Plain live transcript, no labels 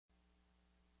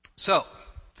So,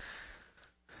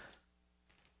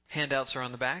 handouts are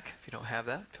on the back. If you don't have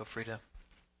that, feel free to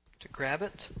grab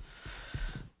it.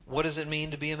 What does it mean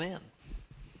to be a man?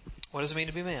 What does it mean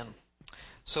to be a man?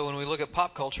 So when we look at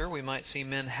pop culture, we might see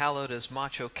men hallowed as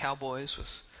macho cowboys with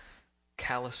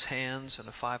callous hands and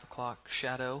a 5 o'clock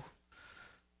shadow.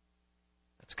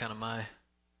 That's kind of my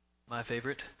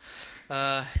favorite.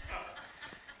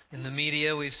 In the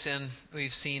media, we've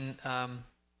seen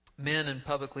men in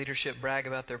public leadership brag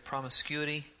about their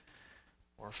promiscuity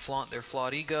or flaunt their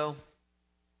flawed ego.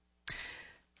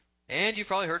 And you've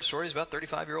probably heard stories about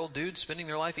 35-year-old dudes spending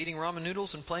their life eating ramen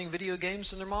noodles and playing video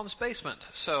games in their mom's basement.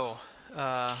 So,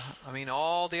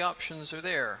 all the options are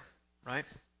there, right?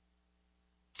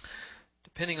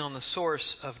 Depending on the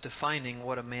source of defining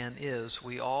what a man is,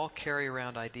 we all carry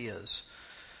around ideas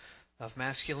of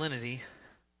masculinity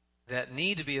that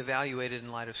need to be evaluated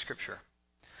in light of Scripture.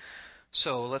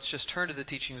 So let's just turn to the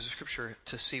teachings of Scripture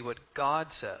to see what God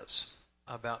says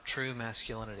about true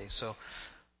masculinity. So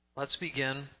let's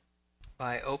begin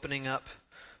by opening up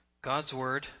God's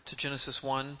Word to Genesis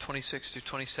 1, 26 through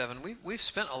 27. We've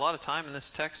spent a lot of time in this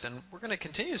text, and we're going to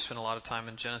continue to spend a lot of time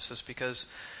in Genesis because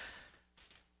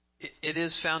it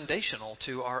is foundational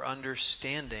to our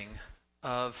understanding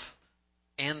of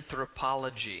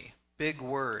anthropology. Big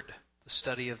word, the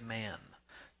study of man.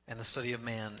 And the study of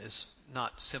man is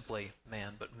not simply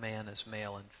man, but man as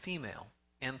male and female.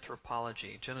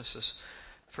 Anthropology. Genesis,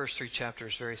 first 3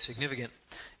 chapters, very significant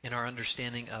in our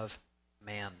understanding of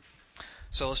man.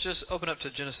 So let's just open up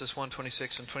to Genesis 1,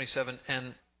 26 and 27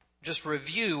 and just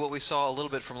review what we saw a little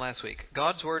bit from last week.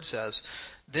 God's Word says,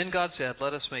 "Then God said,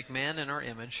 let us make man in our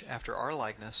image, after our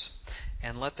likeness,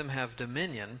 and let them have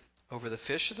dominion over the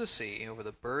fish of the sea, over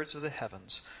the birds of the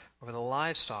heavens, over the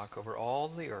livestock, over all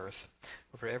the earth,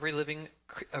 over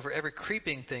every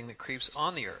creeping thing that creeps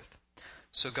on the earth."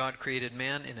 So God created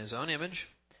man in his own image.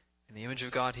 In the image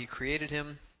of God he created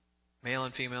him. Male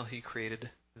and female he created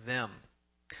them.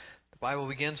 The Bible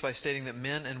begins by stating that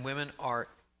men and women are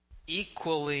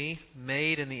equally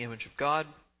made in the image of God.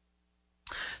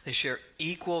 They share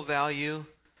equal value,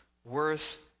 worth,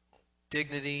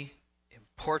 dignity,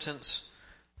 importance.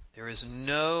 There is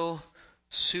no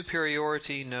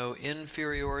superiority, no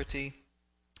inferiority.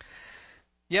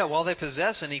 Yeah, while they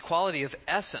possess an equality of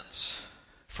essence,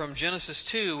 from Genesis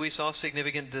 2 we saw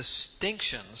significant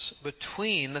distinctions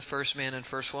between the first man and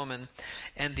first woman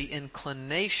and the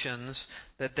inclinations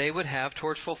that they would have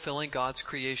towards fulfilling God's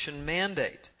creation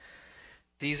mandate.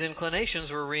 These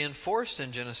inclinations were reinforced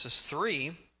in Genesis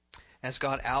 3 as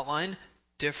God outlined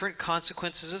different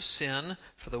consequences of sin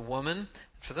for the woman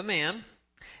and for the man.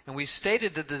 And we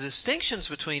stated that the distinctions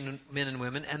between men and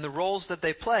women and the roles that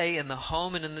they play in the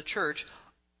home and in the church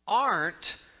aren't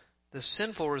the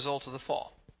sinful result of the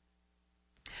fall.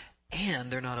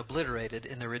 And they're not obliterated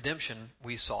in the redemption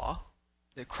we saw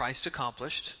that Christ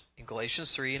accomplished in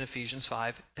Galatians 3 and Ephesians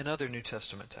 5 and other New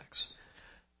Testament texts.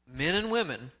 Men and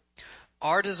women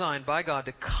are designed by God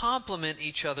to complement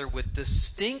each other with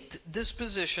distinct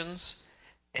dispositions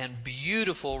and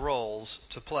beautiful roles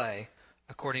to play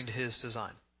according to His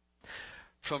design.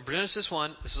 From Genesis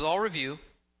 1, this is all review.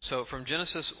 So from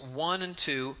Genesis 1 and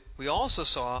 2, we also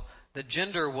saw that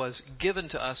gender was given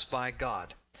to us by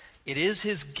God. It is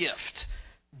His gift.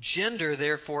 Gender,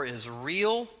 therefore, is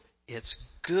real, it's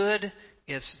good,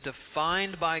 it's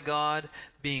defined by God.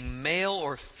 Being male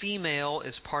or female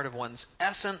is part of one's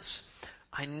essence.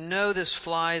 I know this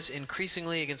flies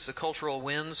increasingly against the cultural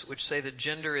winds which say that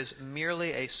gender is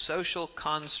merely a social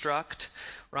construct,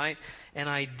 right? An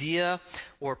idea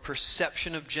or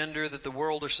perception of gender that the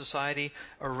world or society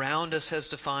around us has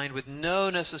defined with no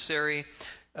necessary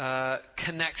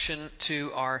connection to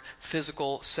our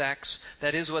physical sex.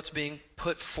 That is what's being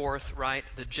put forth, right?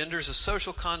 The gender is a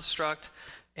social construct,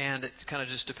 and it kind of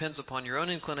just depends upon your own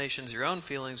inclinations, your own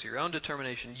feelings, your own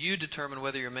determination. You determine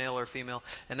whether you're male or female,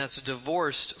 and that's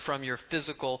divorced from your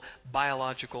physical,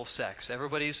 biological sex.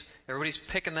 Everybody's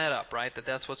picking that up, right?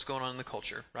 That's what's going on in the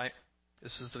culture, right?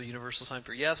 This is the universal sign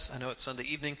for yes. I know it's Sunday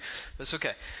evening, but it's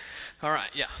okay. All right,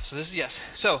 yeah, so this is yes.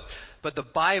 So, but the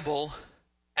Bible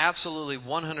absolutely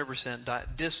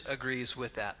 100% disagrees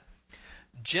with that.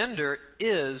 Gender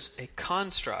is a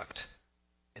construct.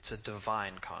 It's a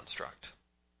divine construct.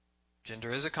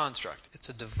 Gender is a construct. It's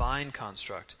a divine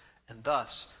construct, and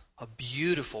thus a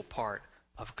beautiful part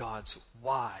of God's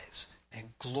wise and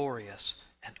glorious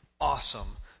and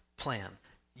awesome plan.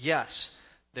 Yes,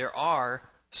 there are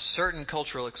certain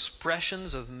cultural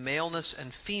expressions of maleness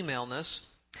and femaleness,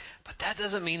 but that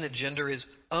doesn't mean that gender is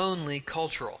only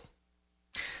cultural.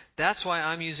 That's why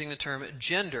I'm using the term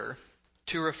gender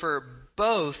to refer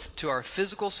both to our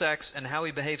physical sex and how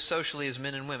we behave socially as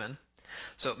men and women.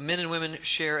 So men and women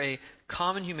share a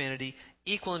common humanity,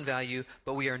 equal in value,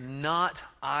 but we are not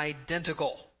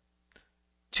identical.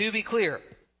 To be clear,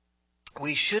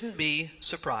 we shouldn't be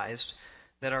surprised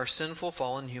that our sinful,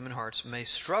 fallen human hearts may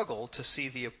struggle to see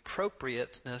the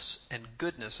appropriateness and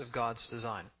goodness of God's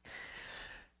design.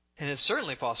 And it's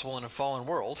certainly possible in a fallen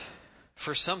world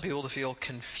for some people to feel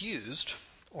confused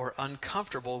or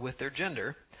uncomfortable with their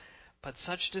gender, but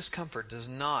such discomfort does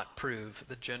not prove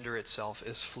that gender itself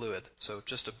is fluid. So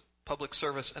just a public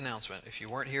service announcement. If you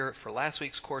weren't here for last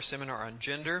week's core seminar on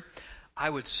gender, I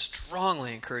would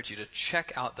strongly encourage you to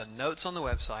check out the notes on the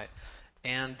website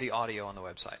and the audio on the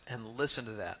website and listen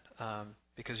to that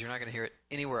because you're not going to hear it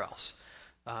anywhere else.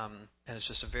 And it's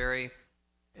just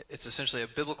it's essentially a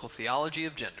biblical theology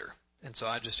of gender. And so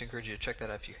I just encourage you to check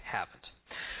that out if you haven't.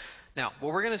 Now,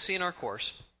 what we're going to see in our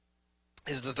course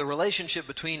is that the relationship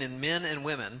between men and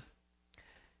women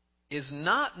is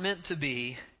not meant to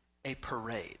be a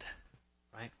parade.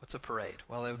 Right? What's a parade?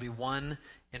 Well, it would be one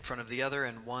in front of the other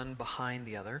and one behind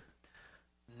the other.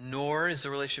 Nor is the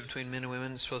relationship between men and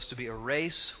women supposed to be a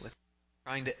race with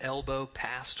trying to elbow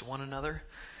past one another.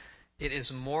 It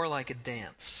is more like a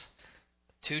dance.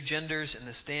 Two genders in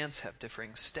this dance have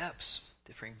differing steps,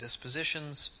 differing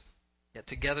dispositions, yet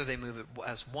together they move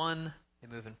as one. They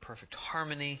move in perfect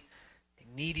harmony.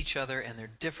 They need each other, and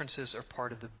their differences are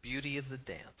part of the beauty of the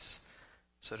dance.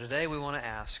 So today we want to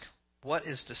ask, what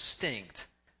is distinct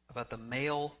about the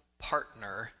male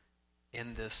partner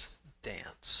in this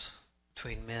dance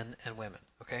between men and women?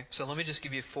 Okay, so let me just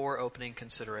give you 4 opening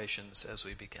considerations as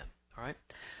we begin. All right,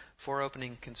 4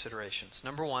 opening considerations.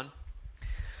 Number 1,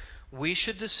 we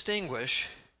should distinguish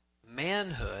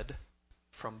manhood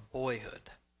from boyhood.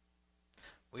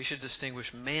 We should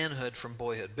distinguish manhood from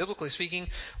boyhood. Biblically speaking,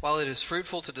 while it is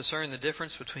fruitful to discern the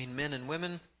difference between men and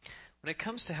women, when it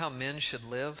comes to how men should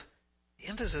live, the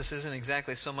emphasis isn't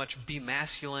exactly so much be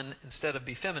masculine instead of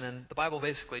be feminine. The Bible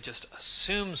basically just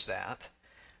assumes that.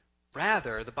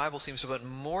 Rather, the Bible seems to put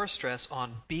more stress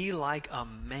on be like a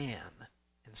man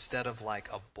instead of like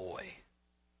a boy.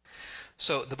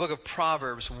 So the book of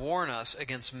Proverbs warn us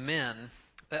against men.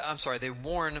 They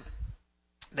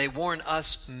warn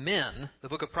us men. The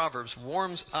book of Proverbs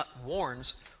warns.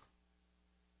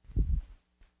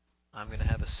 I'm going to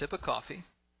have a sip of coffee,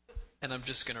 and I'm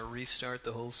just going to restart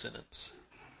the whole sentence.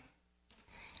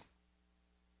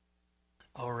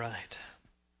 All right.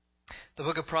 The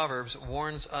book of Proverbs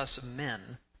warns us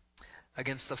men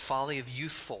against the folly of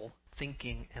youthful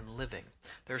thinking and living.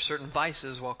 There are certain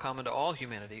vices, while common to all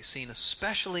humanity, seen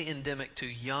especially endemic to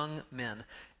young men,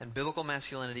 and biblical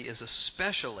masculinity is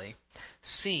especially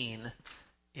seen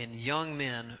in young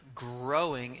men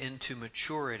growing into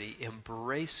maturity,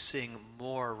 embracing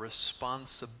more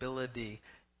responsibility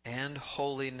and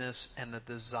holiness and the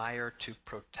desire to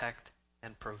protect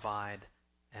and provide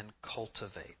and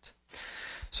cultivate.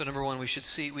 So number 1, we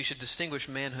should distinguish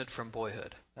manhood from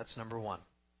boyhood. That's number 1.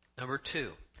 Number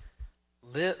 2,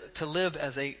 to live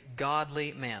as a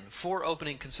godly man. 4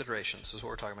 opening considerations is what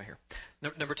we're talking about here.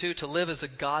 Number 2, to live as a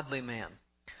godly man.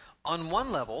 On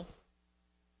one level,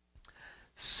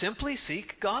 simply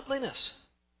seek godliness.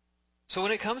 So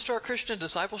when it comes to our Christian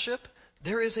discipleship,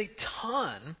 there is a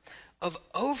ton of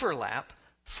overlap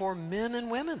for men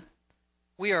and women.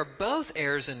 We are both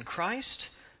heirs in Christ.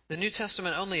 The New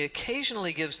Testament only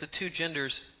occasionally gives the two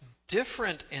genders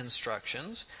different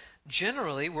instructions.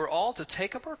 Generally, we're all to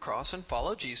take up our cross and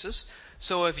follow Jesus.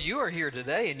 So if you are here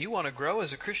today and you want to grow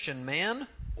as a Christian man,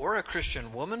 or a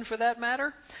Christian woman for that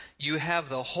matter, you have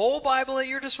the whole Bible at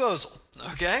your disposal,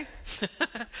 okay?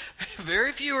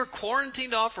 Very few are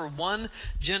quarantined off for one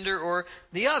gender or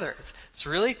the other. It's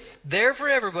really there for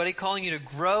everybody, calling you to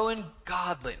grow in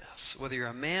godliness, whether you're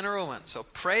a man or a woman. So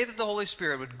pray that the Holy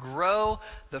Spirit would grow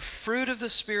the fruit of the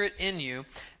Spirit in you,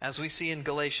 as we see in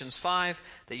Galatians 5,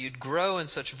 that you'd grow in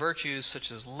such virtues such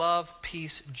as love,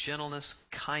 peace, gentleness,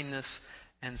 kindness,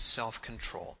 and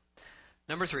self-control.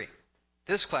 Number 3.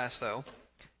 This class, though,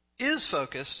 is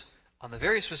focused on the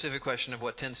very specific question of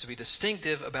what tends to be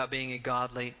distinctive about being a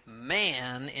godly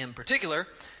man in particular.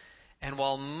 And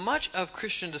while much of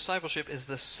Christian discipleship is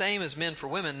the same as men for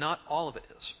women, not all of it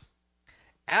is.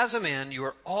 As a man, you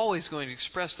are always going to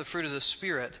express the fruit of the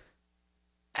Spirit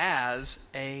as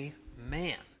a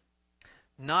man,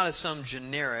 not as some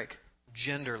generic,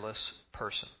 genderless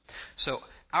person. So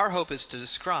our hope is to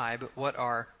describe what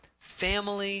are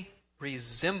family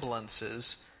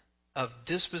resemblances of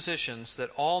dispositions that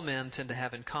all men tend to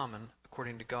have in common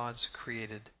according to God's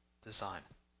created design.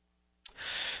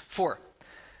 4.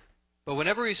 But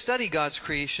whenever we study God's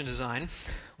creation design,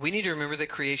 we need to remember that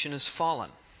creation is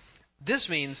fallen. This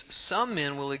means some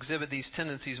men will exhibit these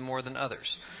tendencies more than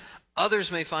others. Others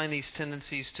may find these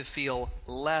tendencies to feel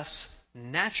less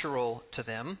natural to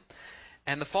them,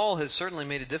 and the fall has certainly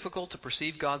made it difficult to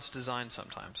perceive God's design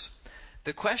sometimes.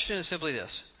 The question is simply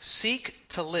this: seek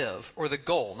to live, or the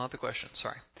goal, not the question,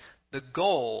 sorry. The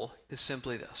goal is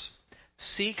simply this: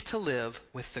 seek to live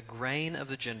with the grain of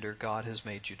the gender God has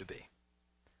made you to be.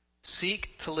 Seek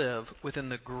to live within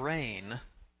the grain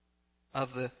of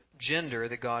the gender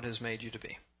that God has made you to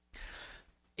be.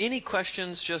 Any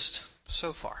questions just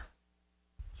so far?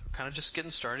 So we're kind of just getting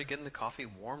started, getting the coffee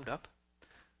warmed up.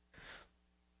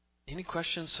 Any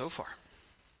questions so far?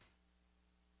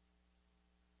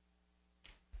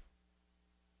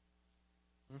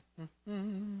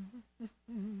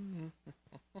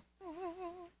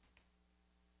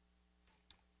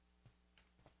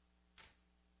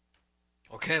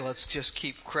 Okay, let's just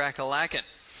keep crack-a-lacking.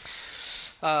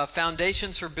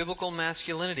 Foundations for biblical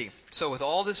masculinity. So with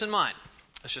all this in mind,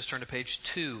 let's just turn to page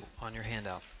 2 on your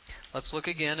handout. Let's look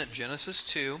again at Genesis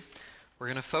 2. We're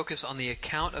going to focus on the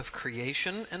account of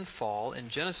creation and fall in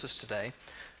Genesis today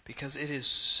because it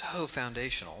is so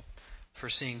foundational for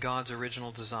seeing God's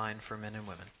original design for men and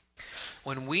women.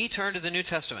 When we turn to the New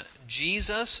Testament,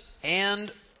 Jesus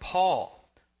and Paul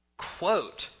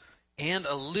quote and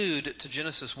allude to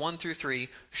Genesis 1 through 3,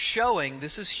 showing,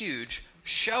 this is huge,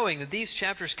 showing that these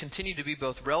chapters continue to be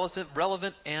both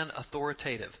relevant and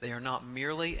authoritative. They are not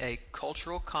merely a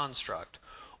cultural construct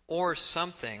or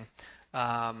something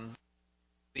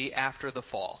be after the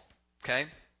fall. Okay?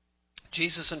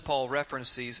 Jesus and Paul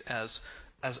reference these as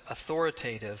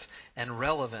authoritative and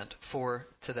relevant for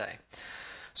today.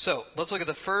 So, let's look at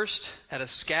the first, at a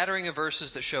scattering of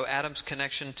verses that show Adam's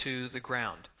connection to the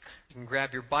ground. You can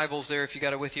grab your Bibles there if you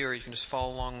got it with you, or you can just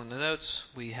follow along with the notes.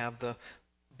 We have the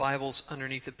Bibles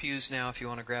underneath the pews now if you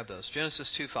want to grab those.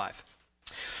 Genesis 2:5.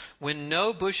 When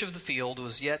no bush of the field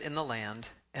was yet in the land,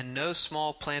 and no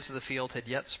small plant of the field had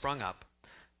yet sprung up,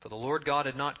 for the Lord God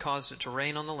had not caused it to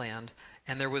rain on the land,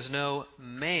 and there was no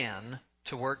man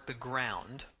to work the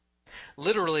ground.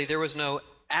 Literally, there was no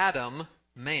Adam,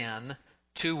 man,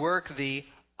 to work the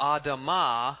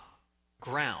Adamah,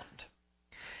 ground.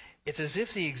 It's as if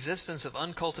the existence of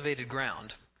uncultivated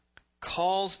ground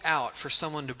calls out for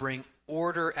someone to bring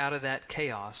order out of that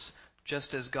chaos,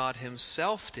 just as God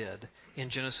himself did in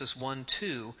Genesis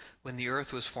 1:2 when the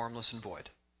earth was formless and void.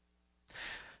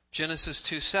 Genesis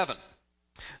 2:7.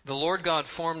 The Lord God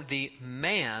formed the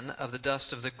man of the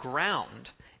dust of the ground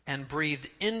and breathed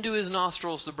into his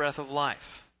nostrils the breath of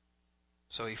life.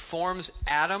 So he forms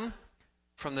Adam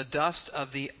from the dust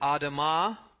of the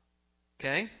Adamah.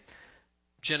 Okay?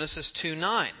 Genesis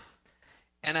 2:9.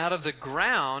 And out of the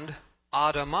ground,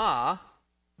 Adamah,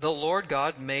 the Lord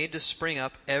God made to spring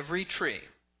up every tree.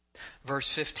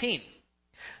 Verse 15.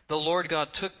 The Lord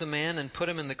God took the man and put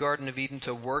him in the Garden of Eden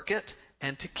to work it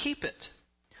and to keep it.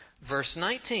 Verse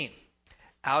 19.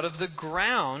 Out of the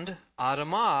ground,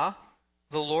 Adamah,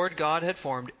 the Lord God had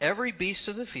formed every beast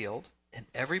of the field and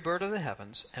every bird of the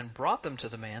heavens and brought them to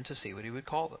the man to see what he would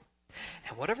call them.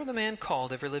 And whatever the man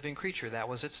called every living creature, that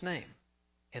was its name.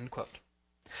 End quote.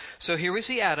 So here we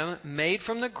see Adam, made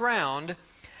from the ground,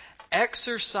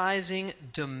 exercising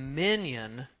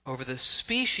dominion over the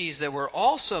species that were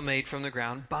also made from the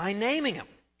ground by naming them.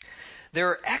 There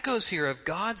are echoes here of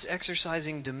God's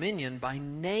exercising dominion by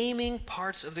naming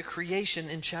parts of the creation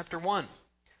in chapter 1.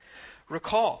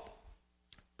 Recall,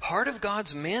 part of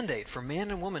God's mandate for man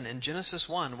and woman in Genesis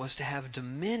 1 was to have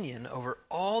dominion over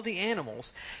all the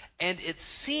animals, and it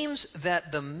seems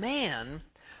that the man,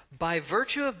 by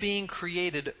virtue of being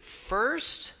created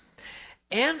first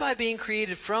and by being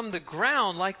created from the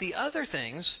ground like the other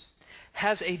things,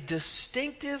 has a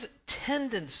distinctive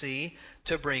tendency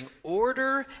to bring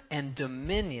order and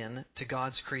dominion to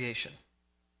God's creation.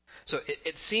 So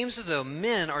it seems as though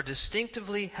men are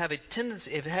have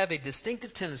a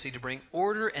distinctive tendency to bring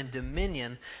order and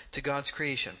dominion to God's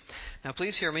creation. Now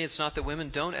please hear me, it's not that women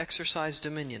don't exercise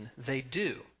dominion. They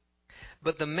do.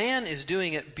 But the man is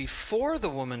doing it before the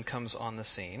woman comes on the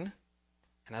scene.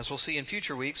 And as we'll see in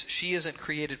future weeks, she isn't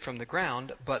created from the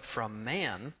ground, but from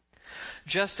man.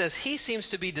 Just as he seems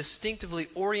to be distinctively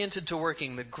oriented to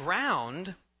working the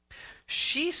ground,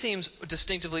 she seems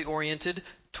distinctively oriented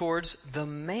towards the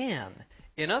man.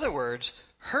 In other words,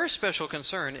 her special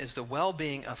concern is the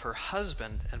well-being of her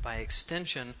husband and, by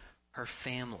extension, her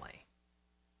family.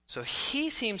 So he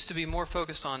seems to be more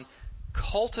focused on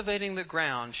cultivating the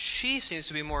ground. She seems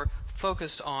to be more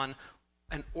focused on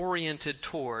and oriented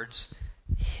towards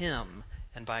him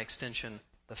and, by extension,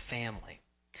 the family.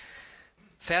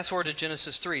 Fast forward to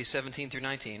Genesis 3, 17 through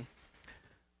 19,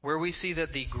 where we see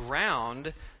that the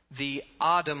ground, the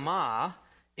Adamah,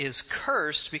 is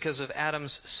cursed because of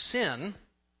Adam's sin.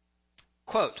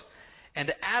 Quote, "And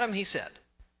to Adam he said,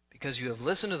 because you have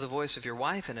listened to the voice of your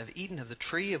wife and have eaten of the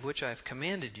tree of which I have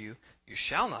commanded you, you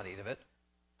shall not eat of it.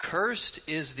 Cursed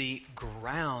is the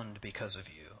ground because of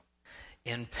you.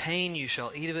 In pain you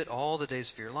shall eat of it all the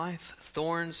days of your life.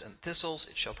 Thorns and thistles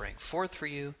it shall bring forth for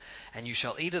you, and you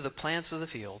shall eat of the plants of the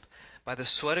field. By the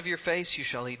sweat of your face you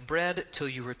shall eat bread till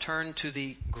you return to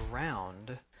the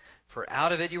ground. For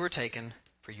out of it you were taken,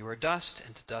 for you are dust,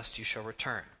 and to dust you shall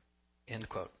return." End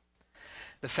quote.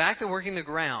 The fact that working the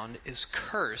ground is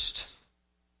cursed,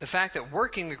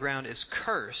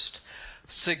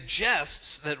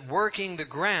 suggests that working the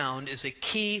ground is a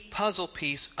key puzzle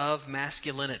piece of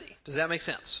masculinity. Does that make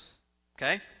sense?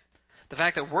 Okay? The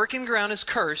fact that working the ground is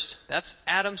cursed, that's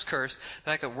Adam's curse. The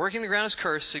fact that working the ground is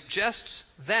cursed suggests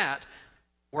that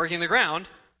working the ground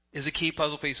is a key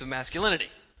puzzle piece of masculinity.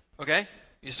 Okay?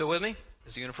 You still with me?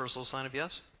 Is the universal sign of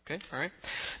yes? Okay? All right.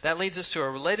 That leads us to a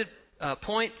related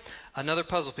point, another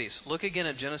puzzle piece. Look again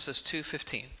at Genesis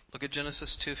 2:15. Look at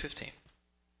Genesis 2:15.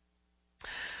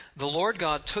 "The Lord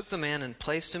God took the man and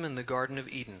placed him in the Garden of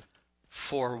Eden.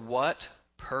 For what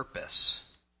purpose?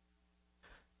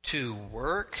 To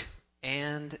work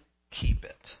and keep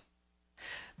it."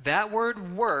 That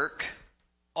word work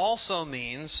also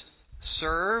means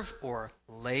serve or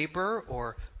labor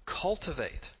or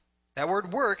cultivate. That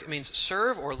word work means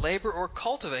serve or labor or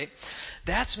cultivate.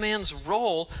 That's man's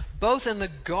role both in the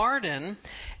garden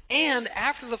and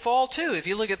after the fall too. If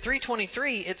you look at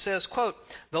 3:23, it says, quote,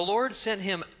 "The Lord sent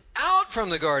him out from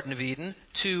the Garden of Eden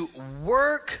to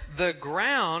work the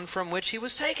ground from which he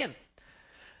was taken."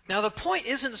 Now the point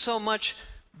isn't so much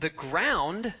the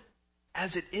ground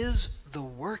as it is the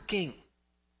working.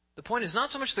 The point is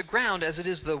not so much the ground as it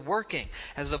is the working.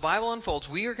 As the Bible unfolds,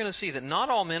 we are going to see that not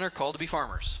all men are called to be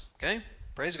farmers. Okay?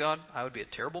 Praise God, I would be a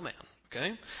terrible man.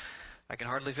 Okay? I can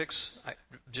hardly fix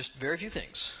just very few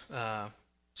things.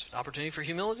 It's an opportunity for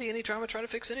humility anytime I try to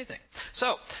fix anything.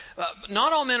 So,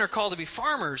 not all men are called to be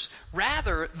farmers.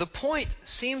 Rather, the point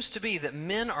seems to be that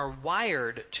men are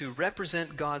wired to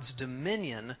represent God's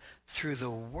dominion through the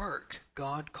work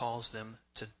God calls them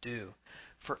to do.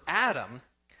 For Adam,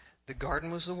 the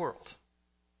garden was the world.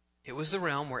 It was the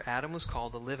realm where Adam was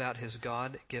called to live out his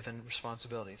God-given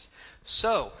responsibilities.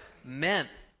 So, men,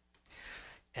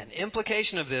 an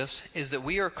implication of this is that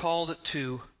we are called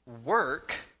to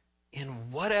work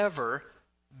in whatever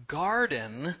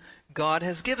garden God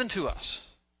has given to us.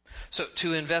 So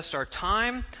to invest our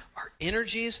time, our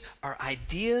energies, our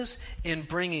ideas in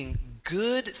bringing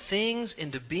good things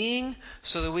into being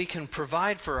so that we can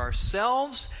provide for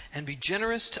ourselves and be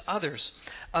generous to others.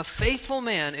 A faithful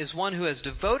man is one who has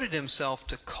devoted himself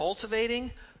to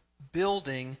cultivating,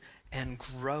 building, and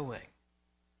growing.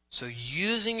 So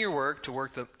using your work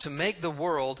to make the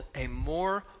world a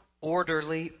more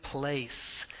orderly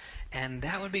place. And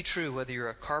that would be true whether you're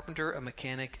a carpenter, a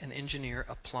mechanic, an engineer,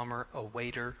 a plumber, a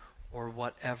waiter, or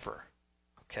whatever.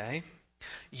 Okay?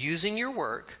 Using your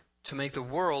work to make the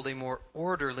world a more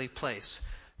orderly place.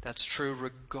 That's true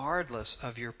regardless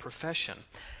of your profession.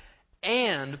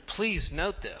 And please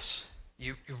note this.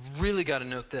 You really got to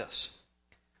note this.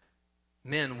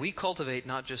 Men, we cultivate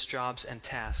not just jobs and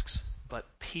tasks, but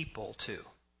people too.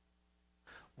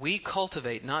 We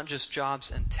cultivate not just jobs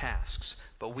and tasks,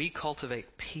 but we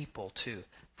cultivate people too.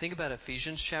 Think about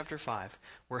Ephesians chapter 5,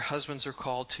 where husbands are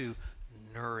called to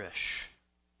nourish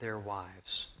their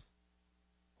wives.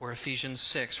 Or Ephesians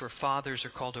 6, where fathers are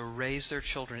called to raise their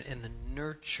children in the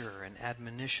nurture and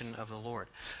admonition of the Lord.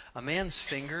 A man's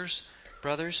fingers,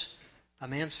 brothers,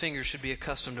 should be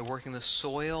accustomed to working the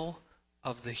soil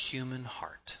of the human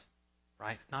heart.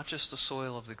 Right? Not just the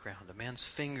soil of the ground. A man's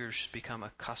fingers should become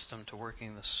accustomed to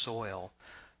working the soil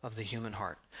of the human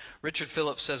heart. Richard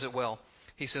Phillips says it well.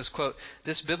 He says, quote,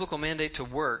 "This biblical mandate to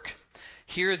work,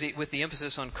 here with the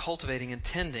emphasis on cultivating and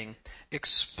tending,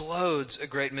 explodes a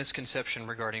great misconception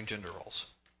regarding gender roles.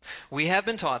 We have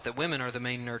been taught that women are the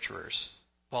main nurturers,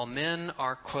 while men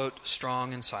are, quote,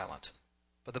 strong and silent.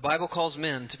 But the Bible calls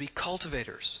men to be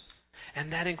cultivators.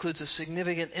 And that includes a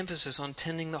significant emphasis on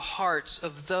tending the hearts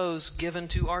of those given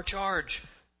to our charge,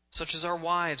 such as our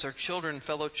wives, our children,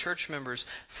 fellow church members,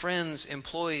 friends,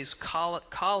 employees,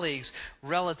 colleagues,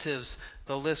 relatives.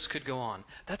 The list could go on."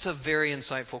 That's a very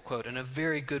insightful quote and a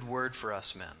very good word for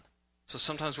us men. So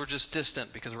sometimes we're just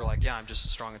distant because we're like, yeah, I'm just a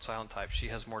strong and silent type. She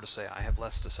has more to say. I have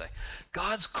less to say.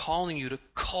 God's calling you to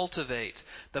cultivate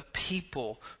the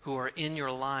people who are in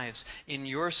your lives, in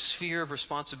your sphere of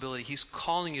responsibility. He's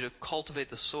calling you to cultivate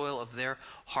the soil of their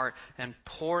heart and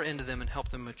pour into them and help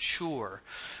them mature.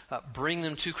 Bring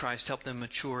them to Christ, help them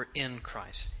mature in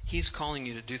Christ. He's calling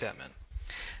you to do that, men.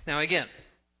 Now again,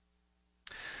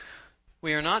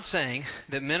 we are not saying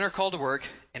that men are called to work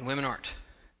and women aren't.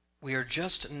 We are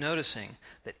just noticing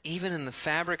that even in the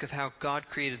fabric of how God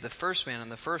created the first man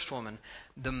and the first woman,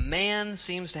 the man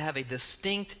seems to have a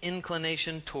distinct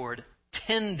inclination toward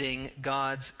tending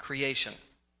God's creation.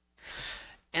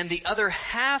 And the other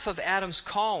half of Adam's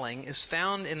calling is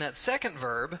found in that second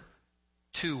verb,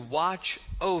 to watch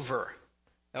over.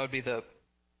 That would be the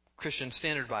Christian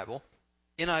Standard Bible.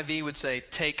 NIV would say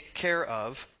take care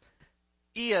of.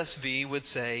 ESV would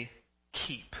say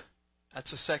keep. That's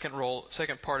the second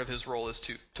part of his role is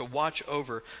to watch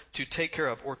over, to take care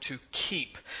of, or to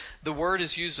keep. The word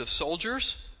is used of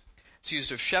soldiers, it's used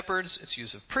of shepherds, it's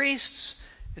used of priests,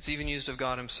 it's even used of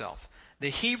God himself. The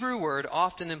Hebrew word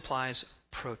often implies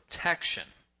protection.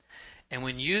 And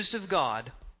when used of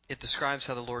God, it describes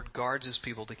how the Lord guards his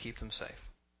people to keep them safe.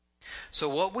 So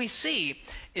what we see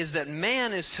is that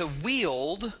man is to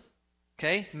wield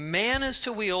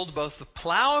both the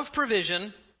plow of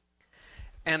provision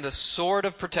and the sword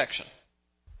of protection.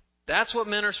 That's what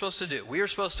men are supposed to do. We are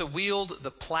supposed to wield the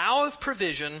plow of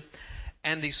provision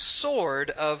and the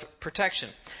sword of protection.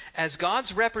 As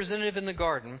God's representative in the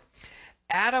garden,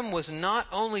 Adam was not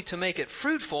only to make it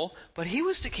fruitful, but he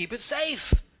was to keep it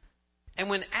safe. And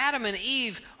when Adam and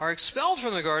Eve are expelled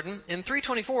from the garden, in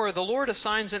 3:24, the Lord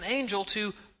assigns an angel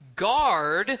to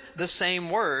guard, the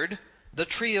same word, the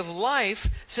tree of life,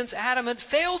 since Adam had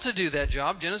failed to do that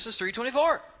job, Genesis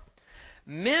 3:24.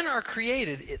 Men are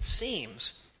created, it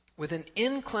seems, with an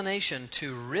inclination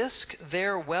to risk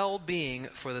their well-being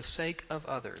for the sake of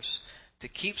others, to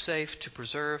keep safe, to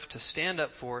preserve, to stand up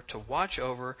for, to watch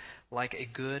over like a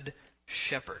good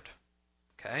shepherd.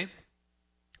 Okay?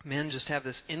 Men just have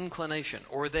this inclination,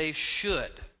 or they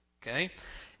should. Okay?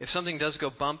 If something does go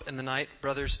bump in the night,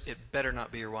 brothers, it better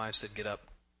not be your wives that get up.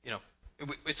 You know,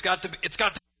 it's got to.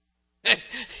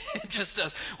 It just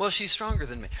does. Well, she's stronger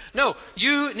than me. No,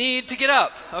 you need to get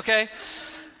up, okay?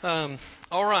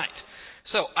 All right.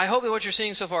 So I hope that what you're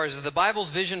seeing so far is that the Bible's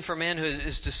vision for man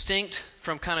is distinct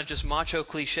from kind of just macho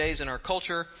cliches in our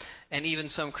culture and even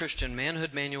some Christian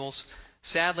manhood manuals.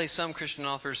 Sadly, some Christian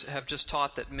authors have just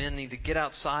taught that men need to get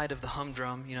outside of the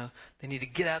humdrum. You know, they need to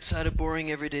get outside of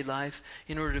boring everyday life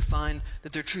in order to find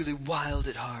that they're truly wild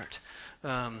at heart.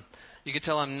 You can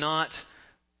tell I'm not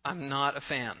a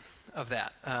fan of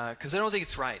that, because I don't think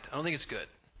it's right. I don't think it's good.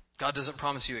 God doesn't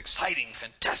promise you exciting,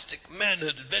 fantastic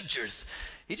manhood adventures.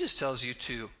 He just tells you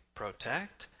to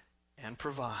protect and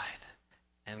provide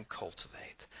and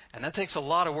cultivate. And that takes a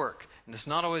lot of work, and it's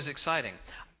not always exciting.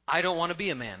 I don't want to be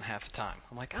a man half the time.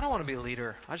 I'm like, I don't want to be a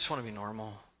leader. I just want to be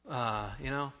normal. I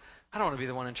don't want to be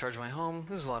the one in charge of my home.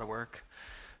 This is a lot of work.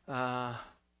 But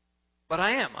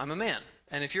I am. I'm a man.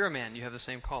 And if you're a man, you have the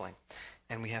same calling.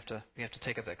 And we have to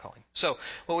take up that calling. So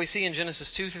what we see in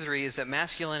Genesis 2-3 is that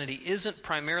masculinity isn't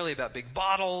primarily about big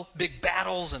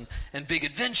battles and big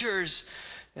adventures.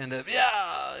 And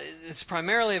it's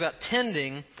primarily about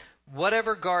tending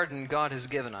whatever garden God has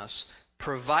given us,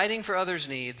 providing for others'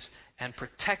 needs, and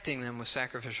protecting them with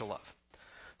sacrificial love.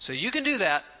 So you can do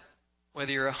that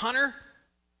whether you're a hunter,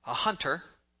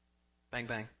 bang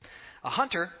bang, a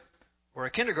hunter, or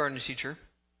a kindergarten teacher,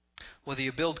 whether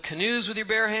you build canoes with your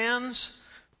bare hands,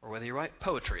 or whether you write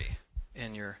poetry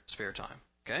in your spare time.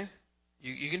 Okay?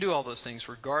 You can do all those things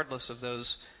regardless of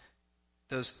those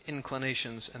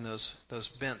inclinations and those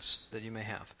bents that you may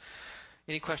have.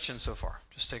 Any questions so far?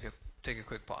 Just take a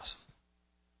quick pause.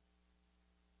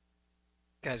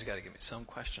 You guys got to give me some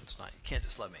questions tonight. You can't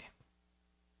just let me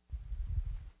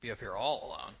be up here all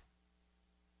alone.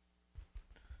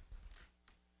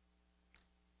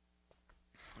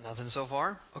 Nothing so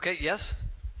far? Okay, yes?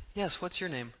 Yes, what's your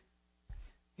name?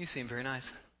 You seem very nice.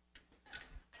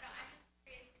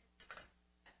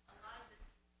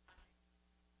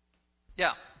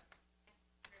 Yeah.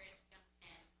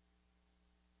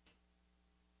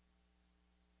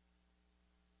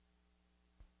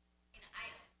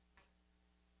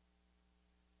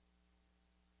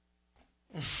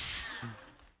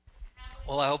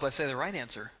 Well, I hope I say the right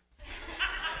answer.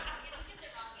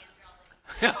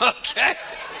 Okay.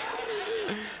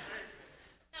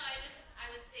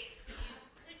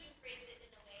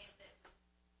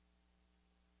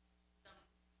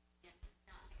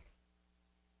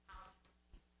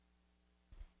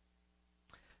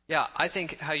 Yeah, I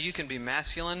think how you can be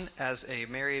masculine as a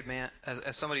married man,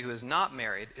 as somebody who is not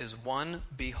married, is one,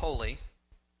 be holy,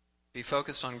 be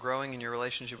focused on growing in your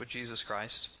relationship with Jesus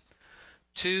Christ.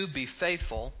 Two, be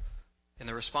faithful in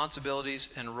the responsibilities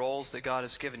and roles that God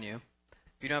has given you.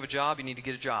 If you don't have a job, you need to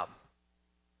get a job.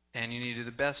 And you need to do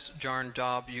the best darn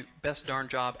job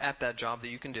at that job that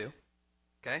you can do.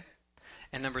 Okay?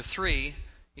 And number three,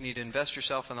 you need to invest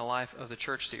yourself in the life of the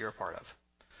church that you're a part of.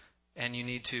 And you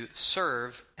need to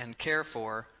serve and care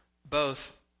for both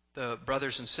the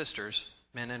brothers and sisters,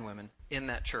 men and women, in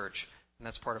that church. And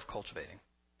that's part of cultivating.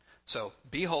 So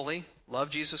be holy, love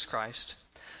Jesus Christ,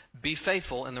 be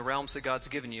faithful in the realms that God's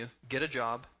given you, get a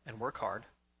job and work hard.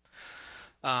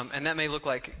 And that may look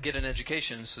like get an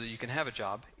education so that you can have a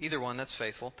job. Either one, that's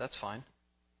faithful, that's fine.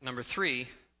 Number three,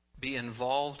 be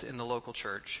involved in the local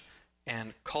church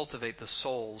and cultivate the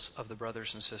souls of the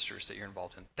brothers and sisters that you're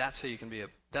involved in. That's how you can be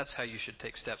that's how you should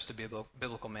take steps to be a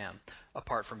biblical man,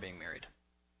 apart from being married.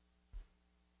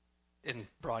 In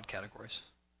broad categories.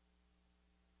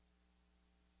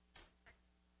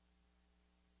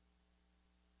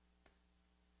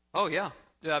 Oh, yeah.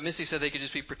 Missy said they could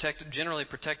just be generally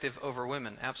protective over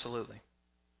women. Absolutely.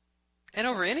 And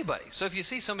over anybody. So if you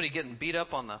see somebody getting beat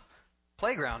up on the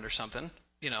playground or something,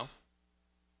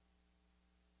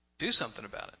 do something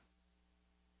about it.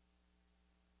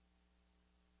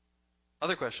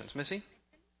 Other questions? Missy?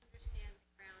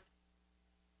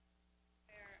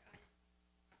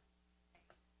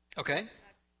 Okay.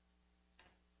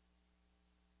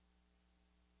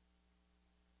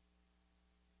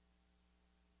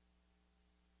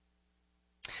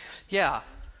 Yeah.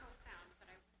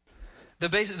 The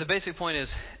basic point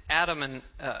is Adam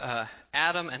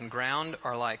and ground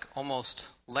are like almost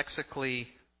lexically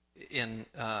in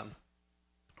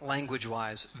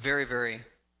language-wise very, very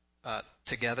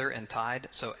together and tied.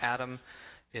 So Adam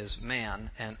is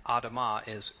man and Adamah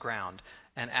is ground.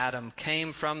 And Adam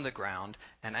came from the ground,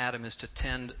 and Adam is to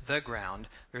tend the ground.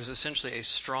 There's essentially a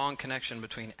strong connection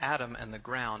between Adam and the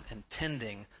ground and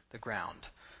tending the ground.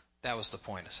 That was the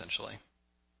point, essentially.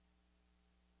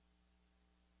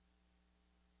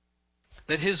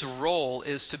 That his role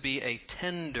is to be a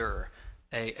tender,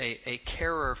 a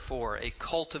carer for, a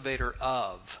cultivator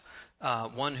of,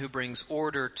 one who brings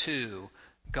order to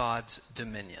God's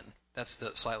dominion. That's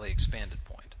the slightly expanded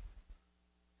point.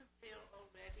 Is there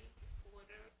already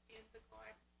order in the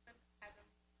garden when Adam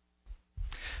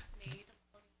made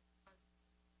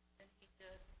and he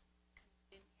just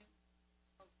continued?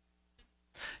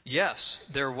 Yes,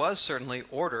 there was certainly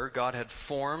order. God had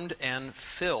formed and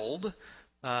filled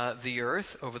the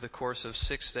earth over the course of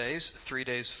 6 days, 3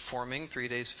 days forming, 3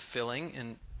 days filling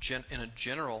in a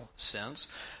general sense.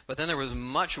 But then there was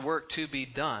much work to be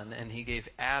done, and he gave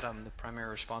Adam the primary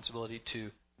responsibility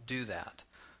to do that.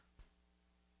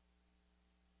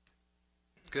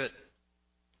 Good.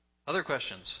 Other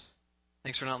questions?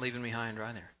 Thanks for not leaving me high and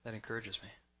dry there. That encourages me.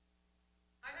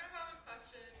 I kind of have a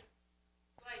question.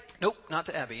 Nope, not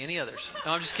to Abby. Any others?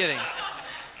 No, I'm just kidding.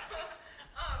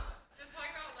 Just talking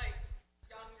about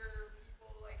younger people,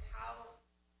 how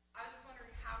I was just wondering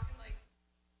how can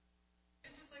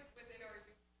and just within our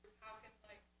youth group, how can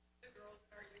the girls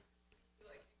in our youth group be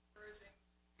encouraging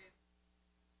kids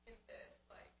in this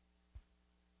I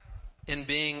don't know. In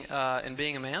being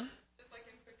a man? Just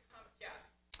in become yeah.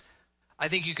 I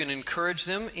think you can encourage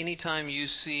them anytime you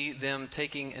see them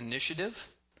taking initiative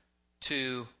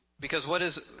to, because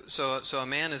so a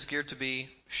man is geared to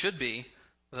should be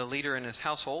the leader in his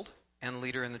household and the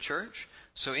leader in the church.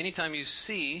 So anytime you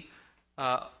see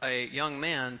a young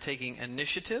man taking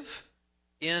initiative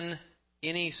in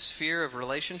any sphere of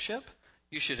relationship,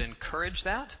 you should encourage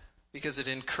that, because it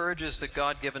encourages the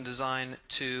God-given design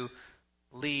to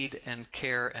lead and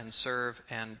care and serve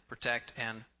and protect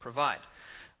and provide.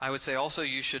 I would say also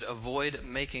you should avoid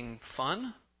making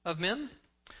fun of men.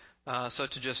 So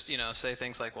to just say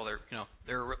things like, well,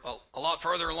 they're a lot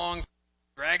further along,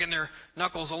 dragging their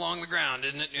knuckles along the ground,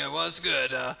 isn't it? Well, it's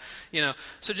good.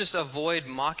 So just avoid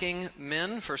mocking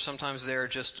men for sometimes they're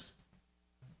just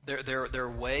their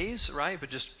ways, right? But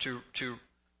just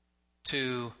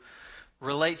to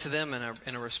relate to them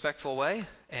in a respectful way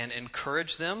and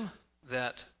encourage them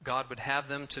that God would have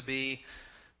them to be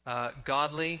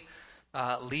godly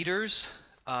leaders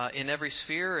in every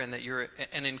sphere, and that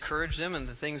and encourage them in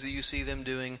the things that you see them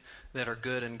doing that are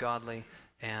good and godly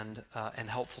and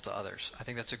helpful to others. I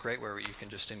think that's a great way where you can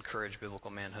just encourage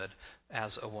biblical manhood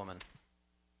as a woman.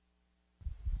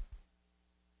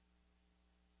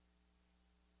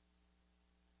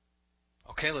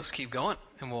 Okay, let's keep going,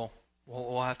 and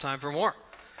we'll have time for more.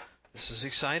 This is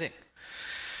exciting.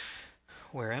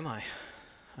 Where am I?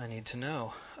 I need to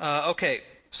know. Okay,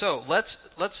 so let's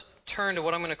turn to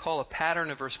what I'm going to call a pattern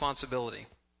of responsibility.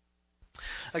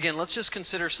 Again, let's just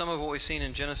consider some of what we've seen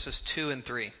in Genesis 2 and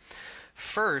 3.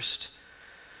 First,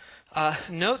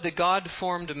 note that God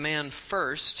formed man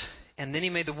first, and then he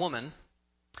made the woman.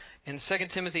 In 2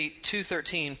 Timothy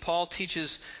 2:13, Paul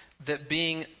teaches that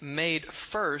being made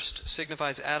first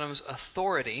signifies Adam's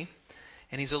authority,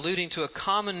 and he's alluding to a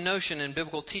common notion in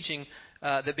biblical teaching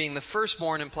that being the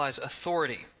firstborn implies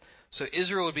authority. So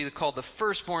Israel would be called the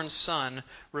firstborn son,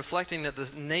 reflecting that the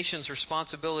nation's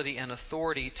responsibility and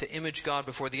authority to image God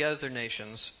before the other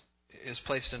nations is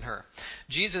placed in her.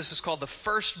 Jesus is called the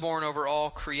firstborn over all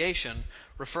creation,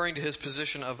 referring to his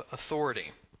position of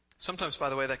authority. Sometimes, by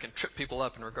the way, that can trip people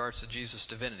up in regards to Jesus'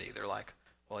 divinity. They're like,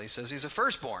 well, he says he's a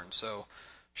firstborn, so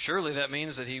surely that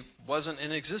means that he wasn't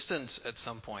in existence at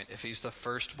some point. If he's the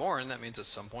firstborn, that means at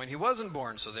some point he wasn't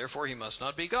born, so therefore he must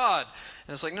not be God.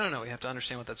 And it's like, no, we have to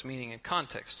understand what that's meaning in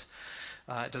context.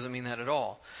 It doesn't mean that at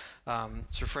all.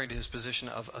 It's referring to his position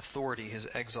of authority, his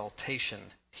exaltation.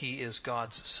 He is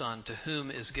God's son, to whom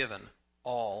is given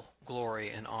all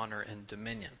glory and honor and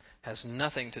dominion. Has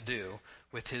nothing to do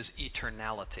with his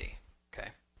eternality. Okay,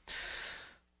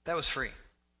 that was free.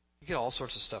 You get all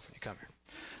sorts of stuff when you come here.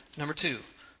 Number 2.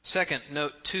 Second,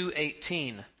 note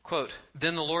 2:18. Quote,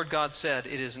 "Then the Lord God said,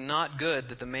 it is not good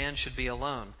that the man should be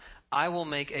alone. I will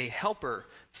make a helper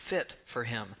fit for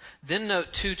him." Then note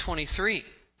 2:23.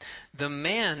 "The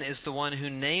man is the one who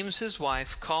names his wife,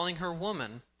 calling her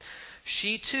woman.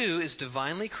 She too is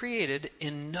divinely created,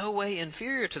 in no way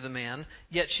inferior to the man,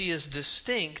 yet she is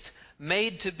distinct,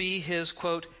 made to be his,"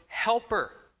 quote,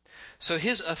 "helper." So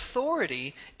his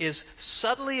authority is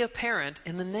subtly apparent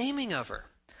in the naming of her.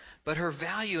 But her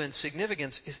value and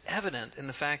significance is evident in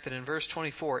the fact that in verse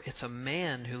 24, it's a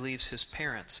man who leaves his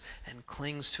parents and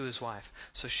clings to his wife.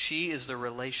 So she is the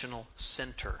relational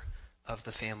center of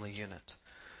the family unit.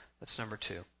 That's number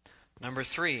 2. Number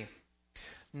 3,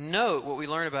 note what we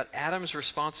learn about Adam's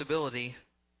responsibility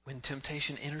when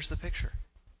temptation enters the picture.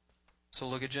 So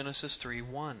look at Genesis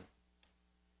 3:1.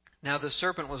 "Now the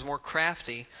serpent was more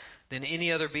crafty than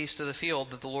any other beast of the field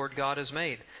that the Lord God has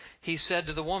made. He said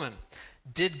to the woman,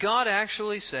 'Did God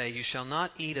actually say, you shall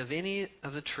not eat of any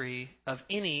tree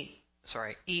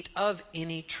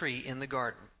in the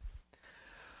garden?'"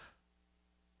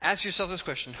 Ask yourself this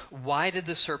question: why did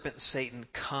the serpent Satan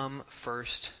come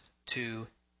first to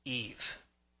Eve?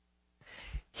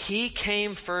 He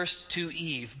came first to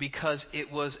Eve because it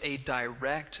was a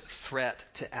direct threat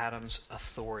to Adam's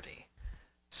authority.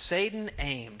 Satan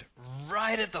aimed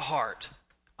right at the heart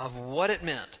of what it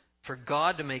meant for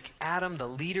God to make Adam the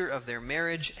leader of their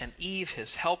marriage and Eve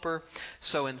his helper.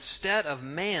 So instead of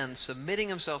man submitting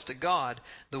himself to God,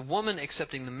 the woman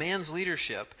accepting the man's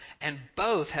leadership, and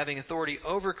both having authority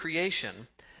over creation,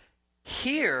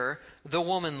 here the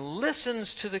woman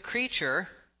listens to the creature,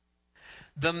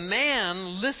 the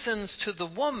man listens to the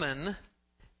woman,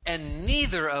 and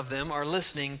neither of them are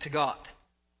listening to God.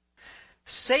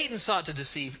 Satan sought to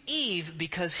deceive Eve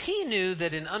because he knew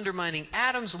that in undermining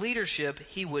Adam's leadership,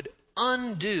 he would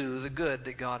undo the good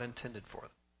that God intended for them.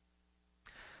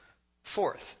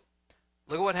 Fourth,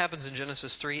 look at what happens in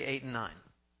Genesis 3:8 and 9.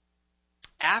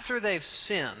 After they've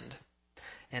sinned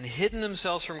and hidden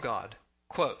themselves from God,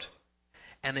 quote,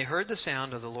 "And they heard the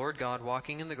sound of the Lord God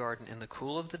walking in the garden in the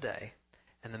cool of the day,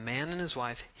 and the man and his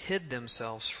wife hid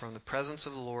themselves from the presence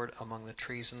of the Lord among the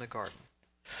trees in the garden.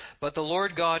 But the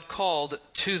Lord God called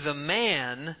to the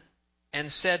man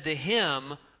and said to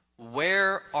him,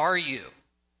 'Where are you?'"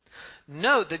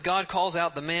 Note that God calls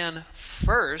out the man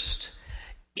first,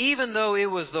 even though it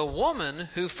was the woman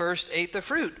who first ate the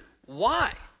fruit.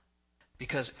 Why?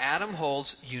 Because Adam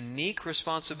holds unique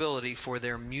responsibility for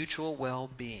their mutual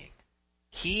well-being.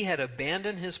 He had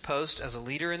abandoned his post as a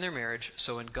leader in their marriage,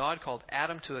 so when God called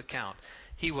Adam to account,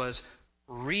 he was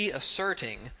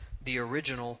reasserting the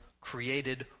original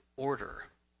created order.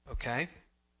 Okay?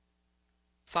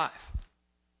 5.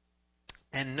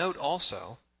 And note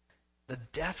also the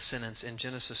death sentence in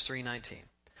Genesis 3:19.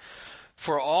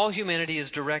 For all humanity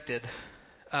is directed...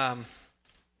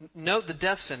 note the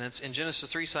death sentence in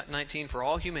Genesis 3:19 for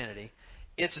all humanity.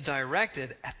 It's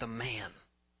directed at the man.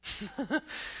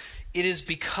 It is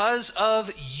because of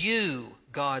you,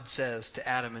 God says to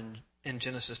Adam in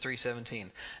Genesis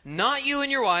 3:17. Not you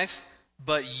and your wife,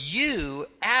 but you,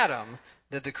 Adam,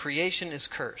 that the creation is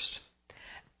cursed.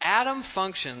 Adam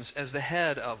functions as the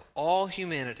head of all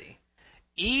humanity.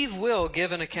 Eve will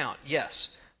give an account, yes,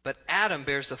 but Adam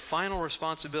bears the final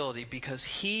responsibility because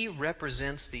he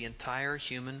represents the entire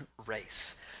human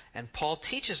race. And Paul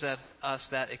teaches us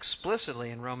that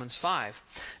explicitly in Romans 5,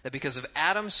 that because of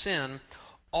Adam's sin,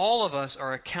 All of us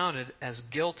are accounted as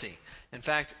guilty. In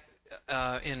fact,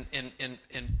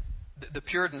 the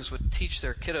Puritans would teach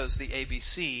their kiddos the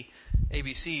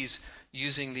ABCs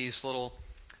using these little,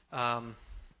 I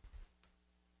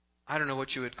don't know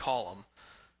what you would call them.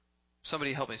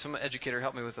 Somebody help me. Some educator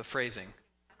help me with the phrasing.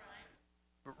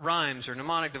 Rhymes or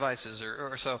mnemonic devices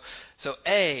or so. So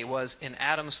A was, in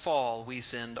Adam's fall, we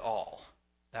sinned all.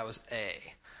 That was A.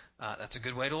 That's a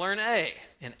good way to learn A.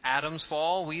 In Adam's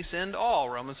fall, we sinned all.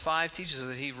 Romans 5 teaches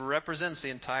that he represents the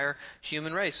entire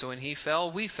human race. So when he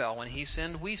fell, we fell. When he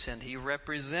sinned, we sinned. He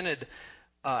represented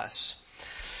us.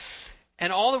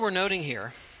 And all that we're noting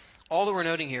here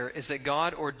is that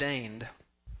God ordained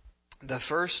that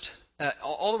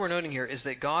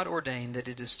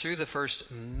it is through the first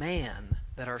man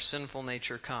that our sinful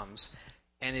nature comes.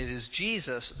 And it is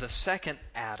Jesus, the second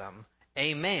Adam,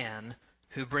 a man,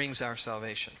 who brings our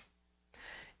salvation.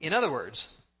 In other words,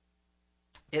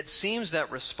 it seems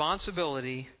that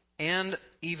responsibility and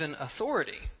even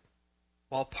authority,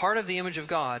 while part of the image of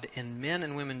God in men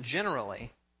and women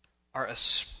generally, are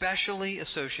especially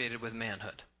associated with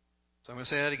manhood. So I'm going to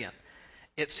say that again.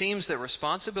 It seems that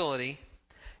responsibility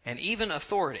and even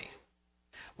authority,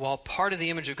 while part of the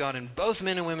image of God in both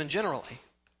men and women generally,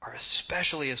 are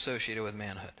especially associated with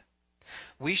manhood.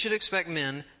 We should expect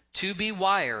men to be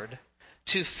wired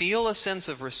to feel a sense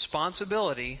of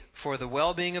responsibility for the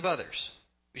well-being of others.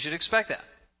 We should expect that.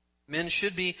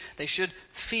 We should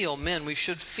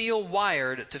feel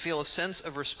wired to feel a sense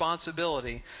of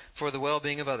responsibility for the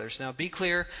well-being of others. Now, be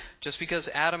clear, just because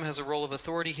Adam has a role of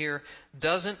authority here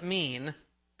doesn't mean,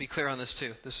 be clear on this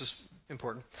too, this is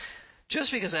important.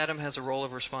 Just because Adam has a role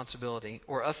of responsibility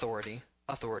or authority,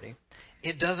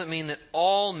 it doesn't mean that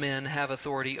all men have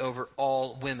authority over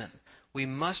all women. We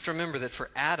must remember that for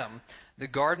Adam, the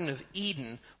Garden of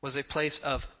Eden was a place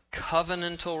of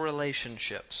covenantal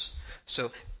relationships. So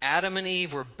Adam and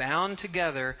Eve were bound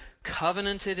together,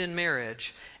 covenanted in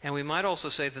marriage, and we might also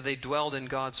say that they dwelled in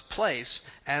God's place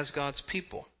as God's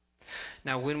people.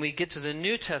 Now, when we get to the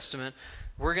New Testament,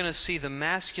 we're going to see the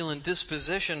masculine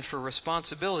disposition for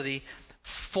responsibility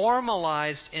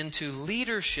formalized into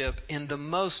leadership in the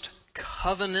most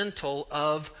covenantal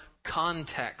of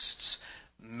contexts: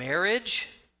 marriage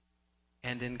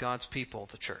and in God's people,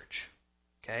 the church.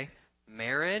 Okay?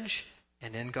 Marriage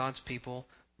and in God's people,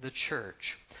 the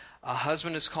church. A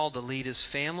husband is called to lead his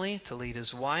family, to lead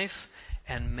his wife,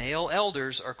 and male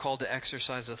elders are called to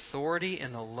exercise authority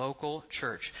in the local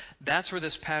church. That's where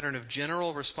this pattern of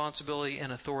general responsibility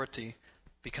and authority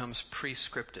becomes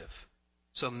prescriptive.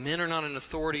 So men are not in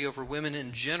authority over women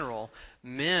in general.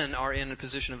 Men are in a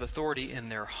position of authority in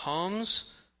their homes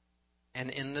and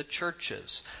in the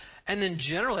churches. And then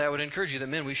generally, I would encourage you that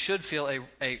men, we should feel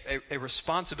a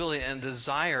responsibility and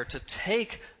desire to take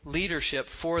leadership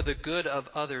for the good of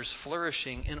others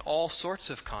flourishing in all sorts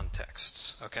of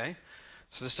contexts. Okay?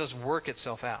 So this does work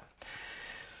itself out.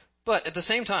 But at the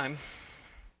same time,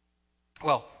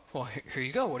 well, here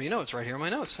you go. What do you know? It's right here in my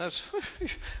notes.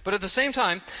 But at the same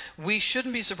time, we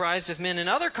shouldn't be surprised if men in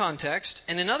other contexts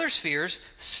and in other spheres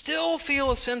still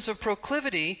feel a sense of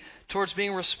proclivity towards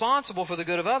being responsible for the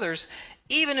good of others,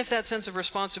 even if that sense of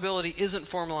responsibility isn't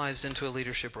formalized into a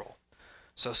leadership role.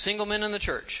 So single men in the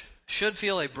church should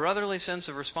feel a brotherly sense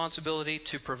of responsibility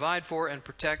to provide for and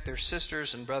protect their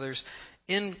sisters and brothers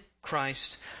in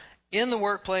Christ. In the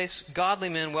workplace, godly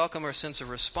men welcome our sense of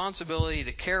responsibility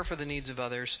to care for the needs of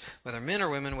others, whether men or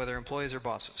women, whether employees or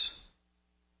bosses.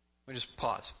 Let me just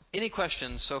pause. Any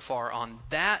questions so far on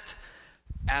that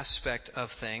aspect of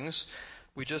things?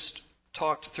 We just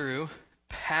talked through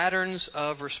patterns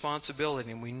of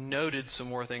responsibility, and we noted some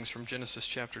more things from Genesis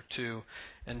chapter 2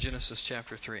 and Genesis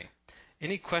chapter 3.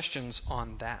 Any questions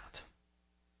on that?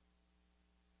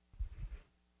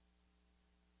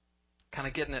 Kind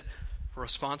of getting at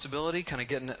responsibility, kind of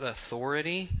getting at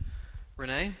authority.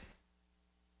 Renee?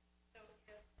 So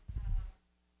if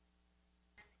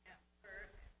at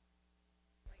work,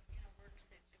 like in a work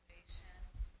situation,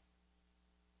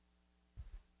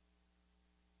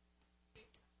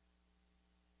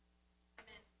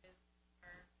 women is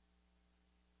more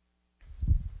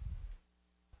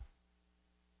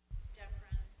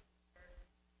deference, or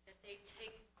that they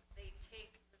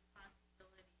take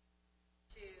responsibility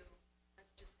to,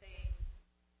 let's just say,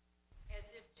 as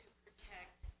if to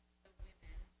protect the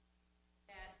women,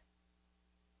 that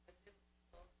a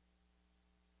biblical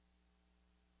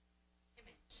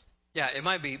image. Yeah, it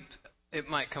might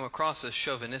come across as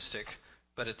chauvinistic,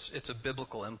 but it's a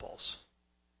biblical impulse.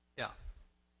 Yeah.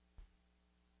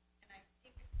 And I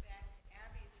think back to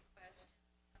Abby's question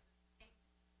of the same,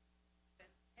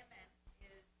 that women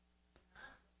is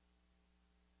not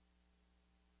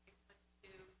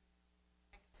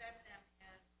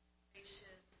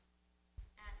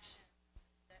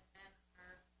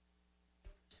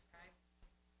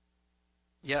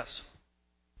Yes.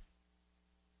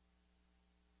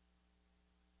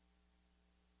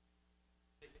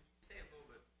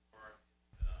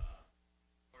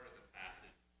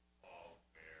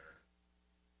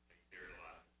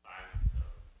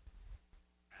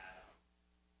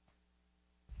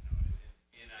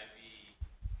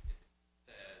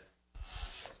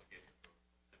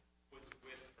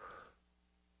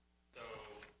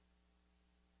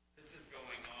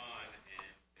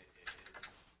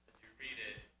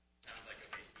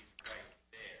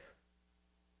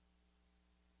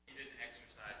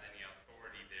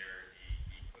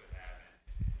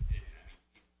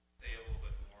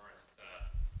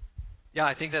 Yeah,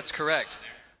 I think that's correct.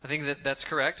 I think that's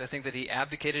correct. I think that he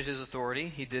abdicated his authority.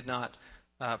 He did not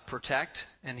protect,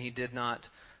 and he did not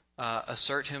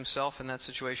assert himself in that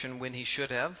situation when he should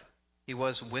have. He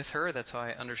was with her. That's how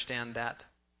I understand that.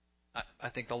 I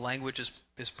think the language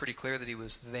is pretty clear that he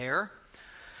was there.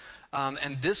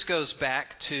 And this goes back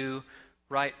to,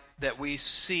 right, that we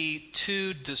see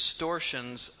two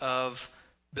distortions of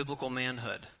biblical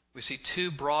manhood. We see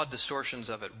two broad distortions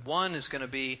of it. One is going to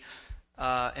be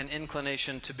an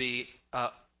inclination to be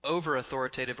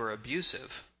over-authoritative or abusive.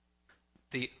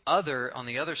 The other, on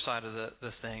the other side of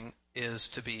the thing, is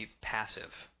to be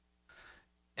passive.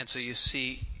 And so you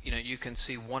can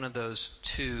see one of those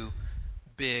two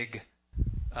big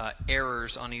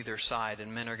errors on either side,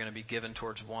 and men are going to be given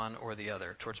towards one or the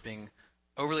other, towards being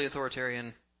overly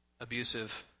authoritarian, abusive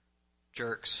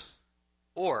jerks,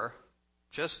 or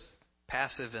just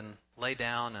passive and lay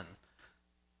down and,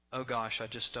 oh gosh, I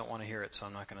just don't want to hear it, so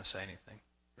I'm not going to say anything.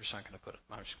 I'm just going to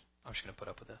put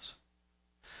up with this.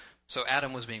 So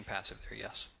Adam was being passive there,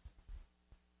 yes.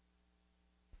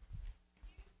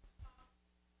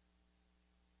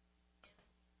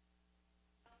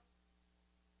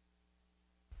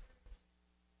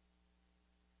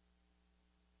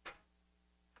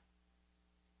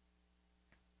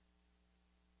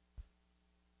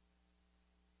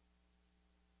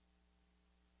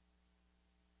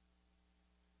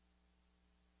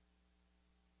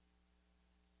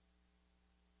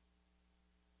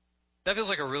 That feels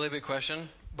like a really big question,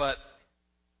 but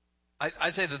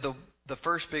I'd say that the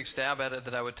first big stab at it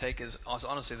that I would take is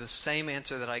honestly the same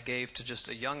answer that I gave to just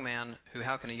a young man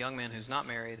how can a young man who's not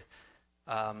married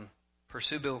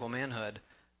pursue biblical manhood?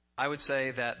 I would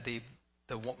say that the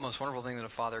most wonderful thing that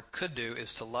a father could do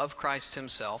is to love Christ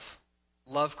himself,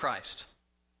 love Christ,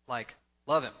 like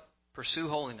love him, pursue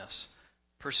holiness,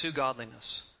 pursue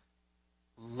godliness,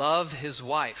 love his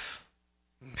wife,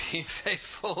 be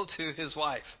faithful to his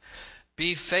wife,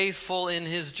 be faithful in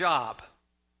his job,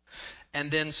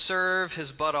 and then serve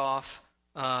his butt off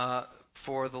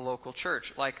for the local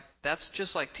church. Like, that's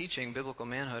just like teaching biblical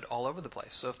manhood all over the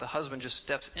place. So if the husband just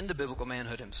steps into biblical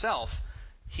manhood himself,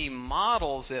 he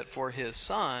models it for his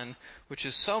son, which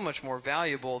is so much more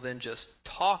valuable than just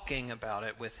talking about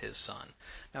it with his son.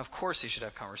 Now, of course, he should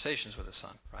have conversations with his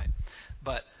son, right?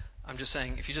 But I'm just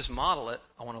saying, if you just model it,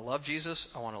 I want to love Jesus,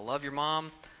 I want to love your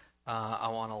mom, I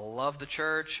want to love the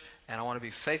church, and I want to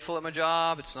be faithful at my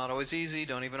job. It's not always easy,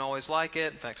 don't even always like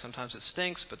it. In fact, sometimes it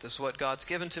stinks, but this is what God's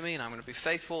given to me, and I'm going to be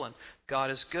faithful, and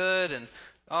God is good, and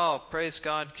praise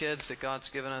God, kids, that God's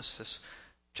given us this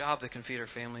job that can feed our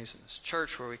families, and this church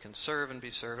where we can serve and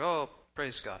be served. Oh,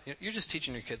 praise God. You're just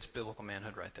teaching your kids biblical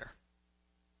manhood right there.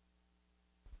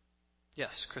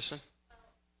 Yes, Kristen?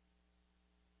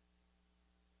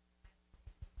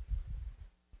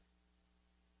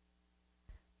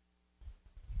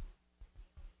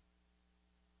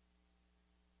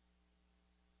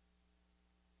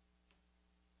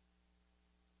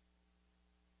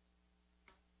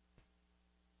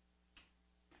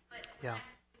 Yeah.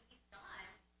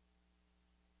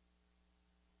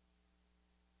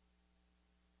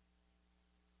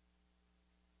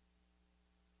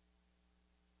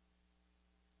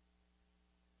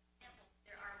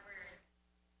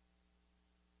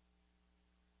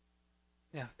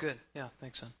 Yeah, good. Yeah,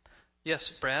 thanks, son.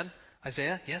 Yes, Brad?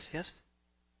 Isaiah? Yes, yes?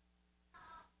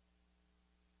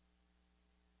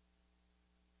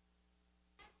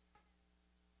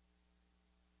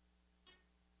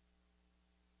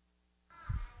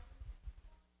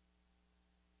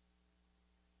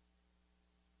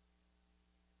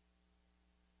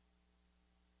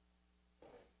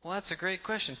 Well, that's a great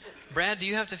question. Brad, do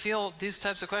you have to feel these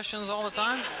types of questions all the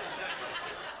time?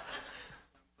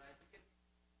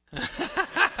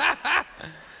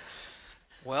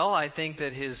 Well, I think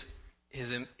that his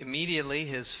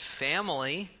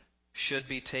family should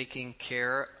be taking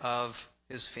care of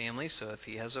his family. So if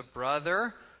he has a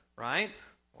brother, right,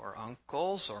 or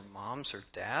uncles or moms or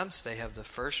dads, they have the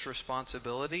first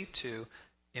responsibility to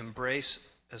embrace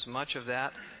as much of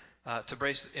that,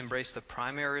 to embrace the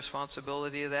primary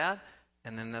responsibility of that.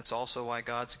 And then that's also why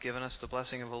God's given us the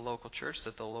blessing of a local church,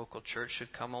 that the local church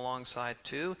should come alongside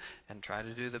too and try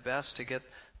to do the best to get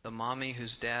the mommy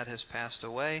whose dad has passed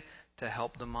away to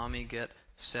help the mommy get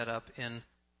set up in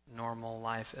normal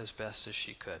life as best as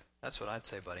she could. That's what I'd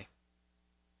say, buddy.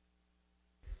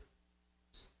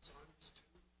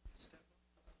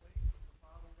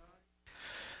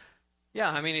 Yeah,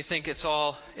 I mean, you think it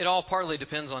all partly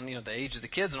depends on, the age of the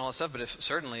kids and all that stuff, but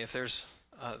certainly if there's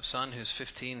a son who's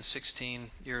 15,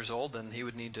 16 years old, then he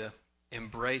would need to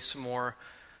embrace more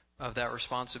of that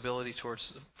responsibility for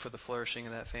the flourishing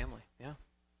of that family. Yeah.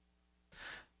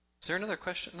 Is there another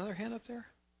question? Another hand up there?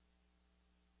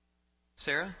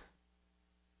 Sarah?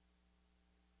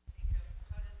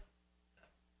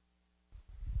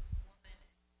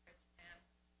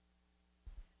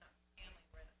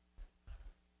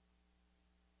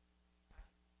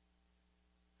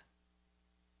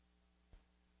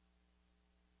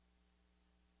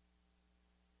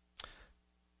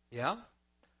 Yeah.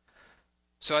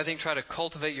 So I think try to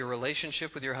cultivate your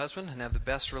relationship with your husband and have the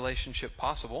best relationship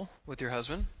possible with your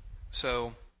husband.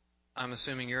 So I'm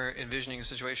assuming you're envisioning a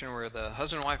situation where the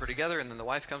husband and wife are together and then the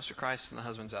wife comes to Christ and the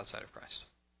husband's outside of Christ.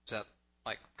 Is that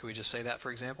could we just say that,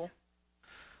 for example?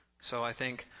 So I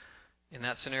think in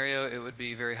that scenario, it would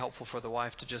be very helpful for the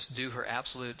wife to just do her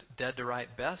absolute dead to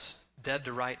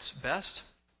rights best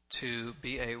to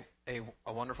be a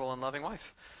wonderful and loving wife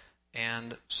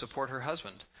and support her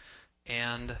husband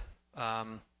and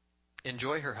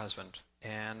enjoy her husband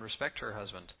and respect her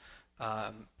husband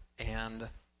and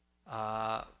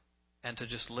to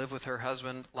just live with her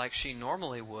husband like she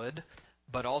normally would,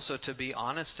 but also to be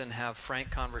honest and have frank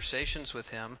conversations with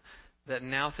him that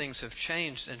now things have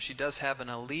changed and she does have an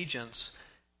allegiance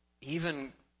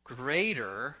even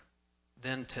greater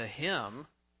than to him.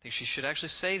 I think she should actually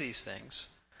say these things.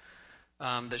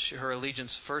 Her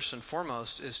allegiance first and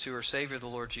foremost is to her Savior, the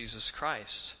Lord Jesus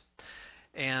Christ.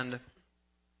 And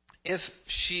if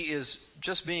she is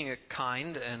just being a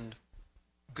kind and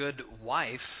good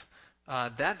wife,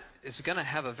 that is going to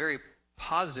have a very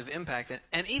positive impact.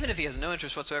 And even if he has no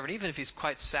interest whatsoever, and even if he's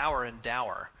quite sour and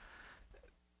dour,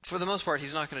 for the most part,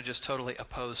 he's not going to just totally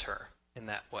oppose her in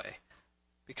that way.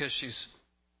 Because she's...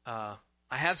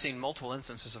 I have seen multiple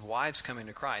instances of wives coming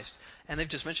to Christ, and they've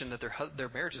just mentioned that their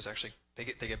marriages actually they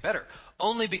get better,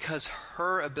 only because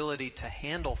her ability to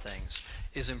handle things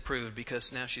is improved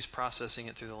because now she's processing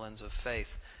it through the lens of faith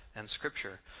and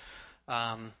Scripture.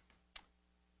 I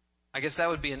guess that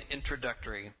would be an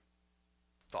introductory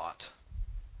thought.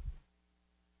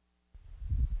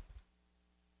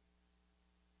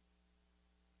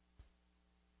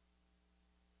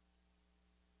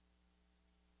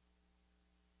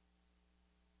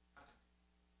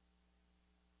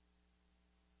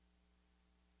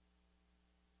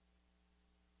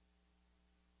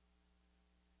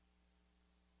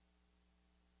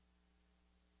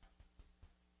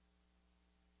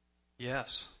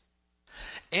 Yes.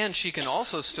 And she can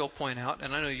also still point out,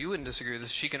 and I know you wouldn't disagree with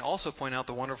this, she can also point out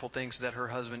the wonderful things that her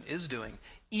husband is doing,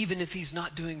 even if he's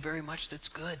not doing very much that's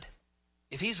good.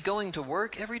 If he's going to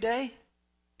work every day,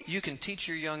 you can teach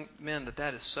your young men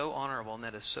that is so honorable and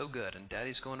that is so good, and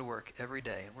Daddy's going to work every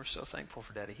day, and we're so thankful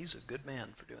for Daddy. He's a good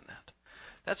man for doing that.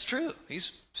 That's true.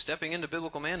 He's stepping into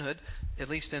biblical manhood, at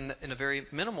least in a very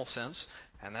minimal sense,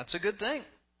 and that's a good thing.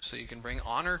 So you can bring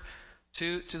honor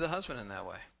to the husband in that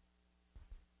way.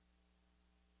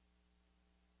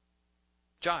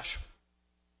 Josh.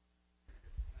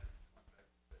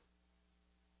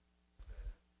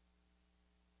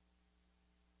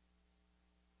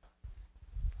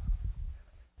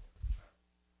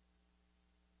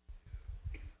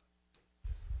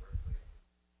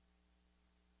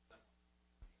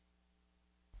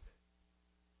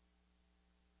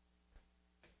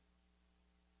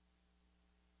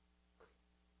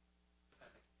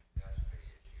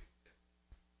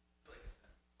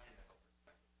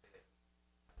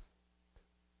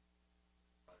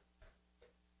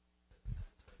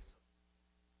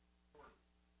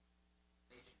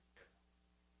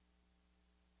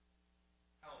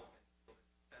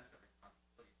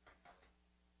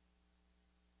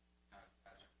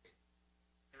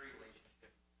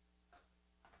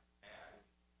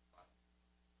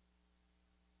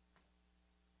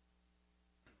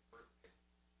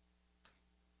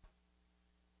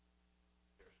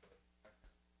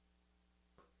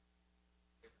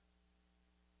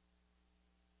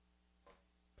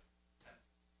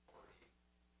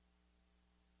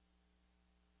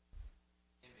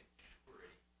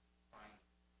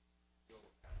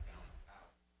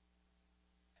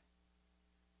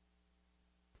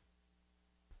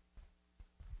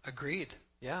 Agreed.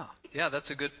 Yeah. Yeah,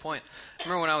 that's a good point. I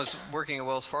remember when I was working at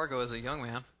Wells Fargo as a young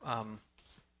man,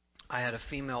 I had a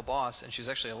female boss, and she was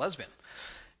actually a lesbian.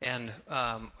 And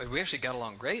we actually got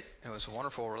along great. It was a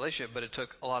wonderful relationship, but it took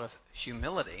a lot of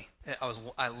humility.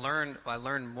 I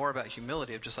learned more about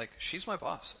humility of just like, she's my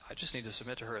boss. I just need to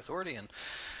submit to her authority. And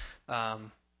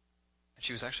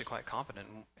she was actually quite competent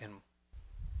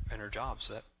in her job,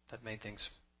 so that made things,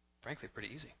 frankly, pretty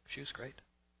easy. She was great.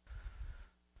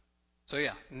 So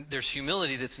yeah, there's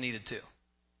humility that's needed too.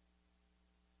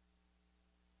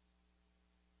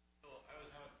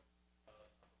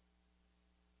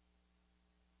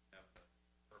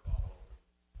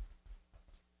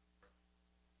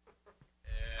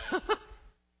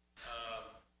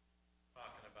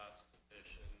 Talking about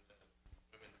submission and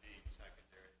women being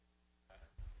secondary.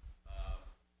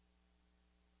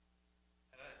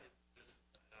 And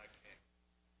I can't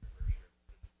remember sure,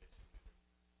 but it's basically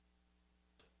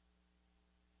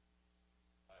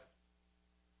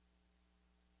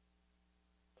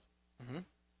Mm-hmm. and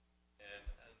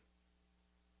I'm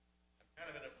kind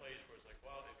of in a place where it's like,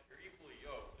 well, if you're equally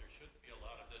yoked, there shouldn't be a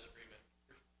lot of disagreement.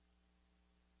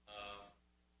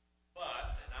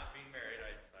 But, and not being married,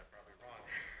 I'm probably wrong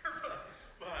here,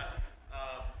 but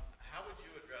how would you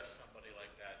address somebody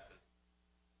like that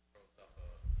throws up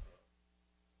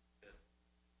that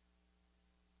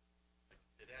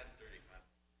it has dirty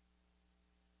context?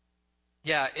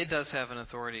 Yeah, it does have an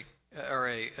authority or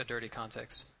a dirty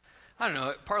context. I don't know.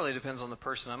 It partly depends on the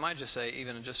person. I might just say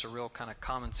even in just a real kind of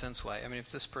common sense way. I mean, if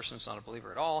this person's not a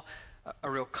believer at all,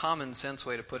 a real common sense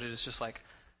way to put it is just like,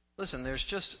 listen,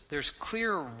 there's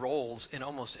clear roles in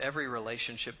almost every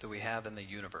relationship that we have in the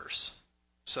universe.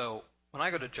 So when I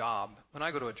go to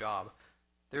a job,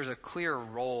 there's a clear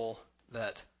role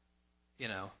that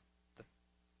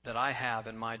that I have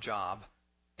in my job,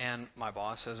 and my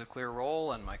boss has a clear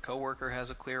role, and my coworker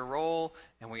has a clear role,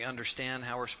 and we understand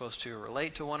how we're supposed to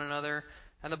relate to one another.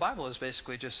 And the Bible is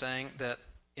basically just saying that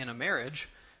in a marriage,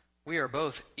 we are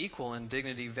both equal in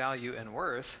dignity, value, and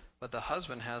worth, but the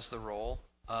husband has the role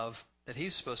of that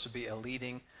he's supposed to be a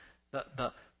leading,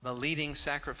 the leading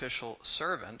sacrificial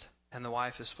servant, and the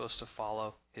wife is supposed to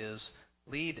follow his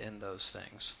lead in those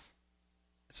things.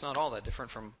 It's not all that different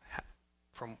from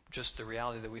just the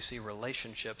reality that we see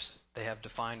relationships. They have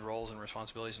defined roles and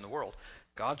responsibilities in the world.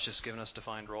 God's just given us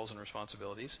defined roles and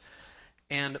responsibilities.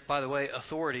 And by the way,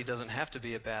 authority doesn't have to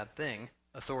be a bad thing.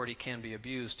 Authority can be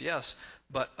abused, yes,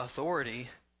 but authority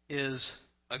is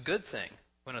a good thing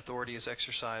when authority is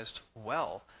exercised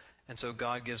well. And so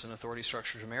God gives an authority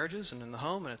structure to marriages and in the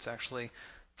home, and it's actually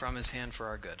from His hand for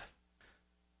our good.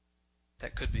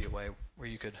 That could be a way where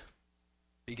you could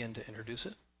begin to introduce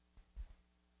it.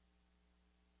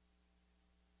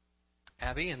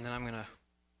 Abby, and then I'm going to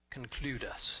conclude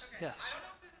us. Okay. Yes. I don't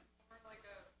know if this is more like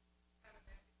a kind of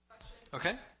a question.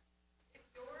 Okay. If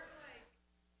you're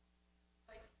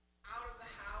like out of the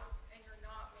house and you're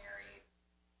not married,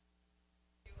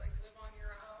 you like live on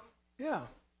your own. Yeah.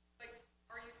 Like,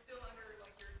 are you still under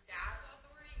like your dad's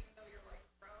authority even though you're like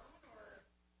grown, or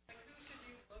like who should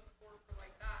you look for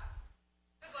like that?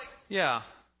 Because like Yeah.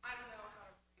 I don't know how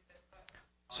to phrase it, but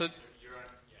So You're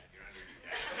under your dad.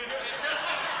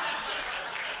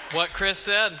 what Chris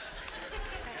said.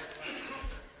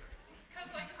 because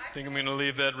like I think I'm going to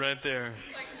leave that right there.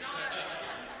 like not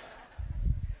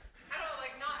I don't know,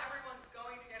 like not everyone's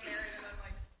going to get married, and then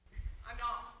like I'm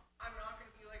not going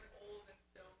to be like old and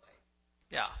still like.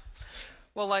 Yeah.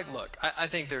 Well, look, I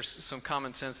think there's some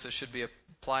common sense that should be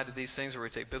applied to these things where we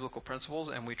take biblical principles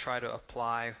and we try to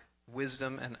apply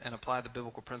wisdom and apply the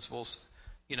biblical principles.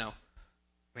 I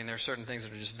mean, there are certain things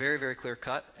that are just very, very clear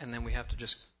cut, and then we have to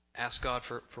just ask God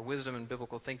for wisdom and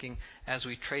biblical thinking as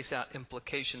we trace out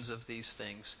implications of these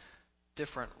things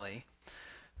differently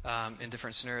in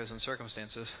different scenarios and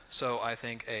circumstances. So I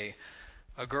think a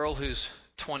girl who's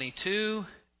 22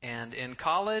 and in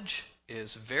college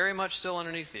is very much still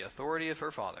underneath the authority of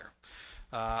her father.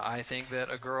 I think that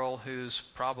a girl who's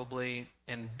probably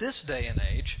in this day and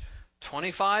age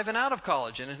 25 and out of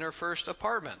college and in her first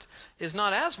apartment is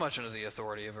not as much under the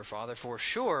authority of her father for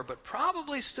sure, but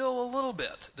probably still a little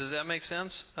bit. Does that make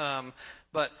sense?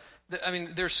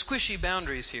 There's squishy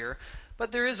boundaries here,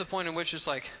 but there is a point in which it's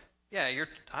like, yeah, you're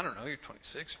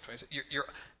 26, 27.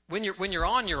 When you're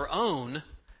on your own,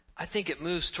 I think it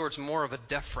moves towards more of a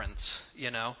deference,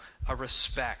 a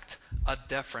respect, a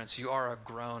deference. You are a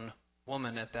grown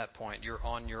woman at that point. You're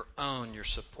on your own. You're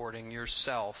supporting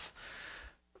yourself.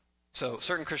 So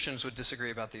certain Christians would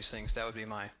disagree about these things. That would be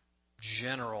my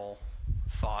general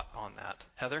thought on that.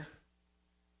 Heather?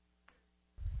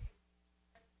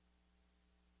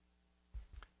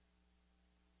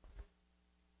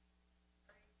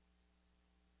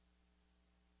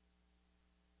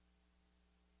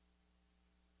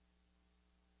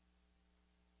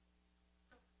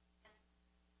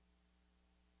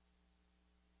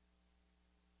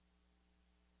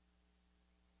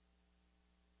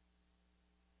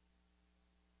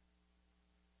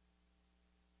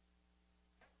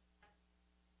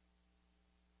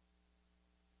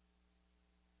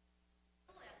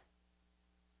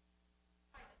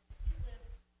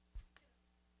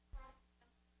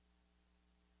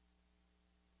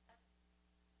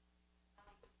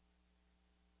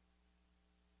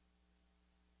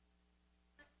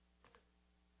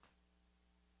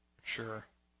 Sure.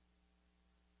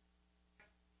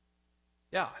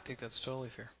 Yeah, I think that's totally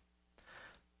fair.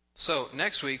 So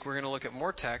next week we're going to look at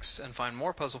more texts and find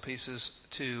more puzzle pieces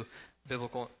to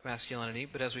biblical masculinity.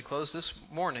 But as we close this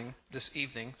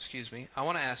evening, I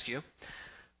want to ask you,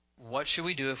 what should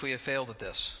we do if we have failed at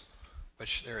this? Which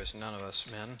there is none of us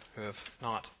men who have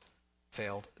not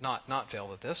failed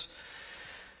at this.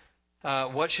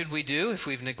 What should we do if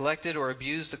we've neglected or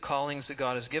abused the callings that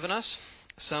God has given us?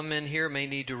 Some men here may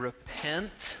need to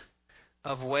repent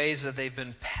of ways that they've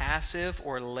been passive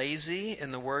or lazy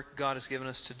in the work God has given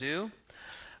us to do.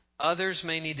 Others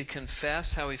may need to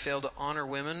confess how we failed to honor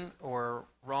women or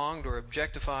wronged or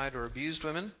objectified or abused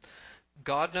women.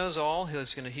 God knows all.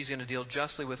 He's going to deal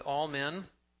justly with all men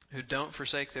who don't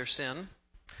forsake their sin.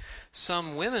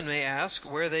 Some women may ask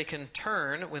where they can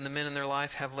turn when the men in their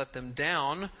life have let them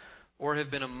down or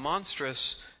have been a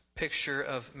monstrous picture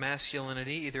of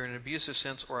masculinity, either in an abusive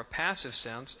sense or a passive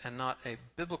sense, and not a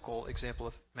biblical example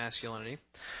of masculinity.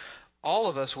 All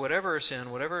of us, whatever our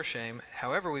sin, whatever our shame,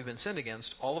 however we've been sinned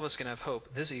against, all of us can have hope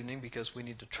this evening because we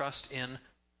need to trust in,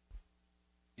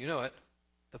 you know it,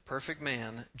 the perfect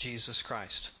man, Jesus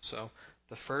Christ. So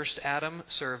the first Adam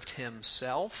served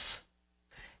himself,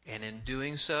 and in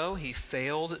doing so, he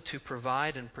failed to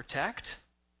provide and protect.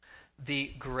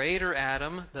 The greater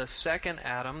Adam, the second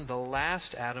Adam, the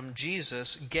last Adam,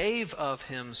 Jesus, gave of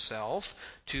himself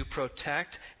to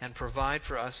protect and provide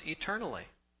for us eternally.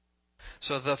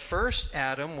 So the first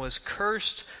Adam was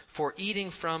cursed for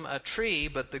eating from a tree,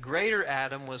 but the greater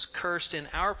Adam was cursed in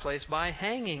our place by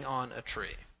hanging on a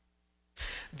tree.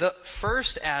 The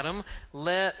first Adam's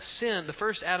sin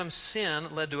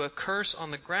led to a curse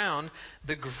on the ground.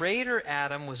 The greater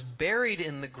Adam was buried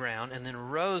in the ground and then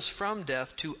rose from death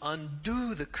to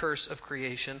undo the curse of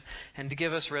creation and to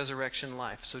give us resurrection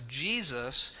life. So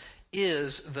Jesus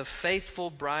is the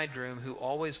faithful bridegroom who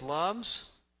always loves,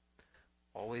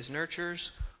 always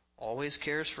nurtures, always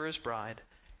cares for his bride,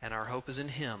 and our hope is in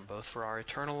him, both for our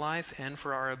eternal life and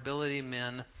for our ability,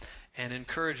 men, and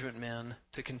encouragement, men,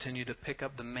 to continue to pick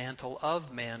up the mantle of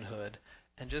manhood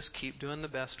and just keep doing the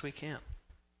best we can.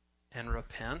 And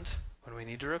repent when we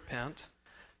need to repent,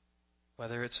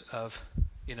 whether it's of,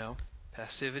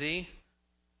 passivity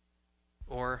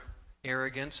or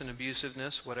arrogance and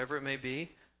abusiveness, whatever it may be.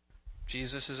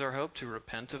 Jesus is our hope to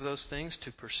repent of those things,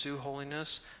 to pursue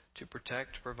holiness, to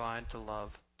protect, to provide, to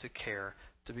love, to care,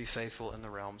 to be faithful in the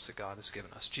realms that God has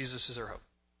given us. Jesus is our hope.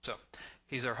 So,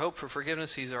 he's our hope for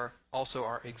forgiveness. He's also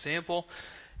our example.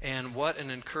 And what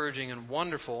an encouraging and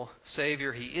wonderful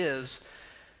Savior he is,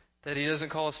 that he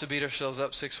doesn't call us to beat ourselves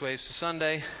up 6 ways to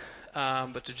Sunday,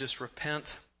 but to just repent,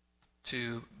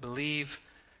 to believe,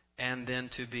 and then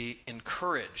to be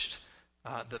encouraged.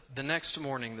 The next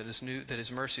morning that is new, that his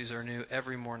mercies are new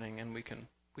every morning, and we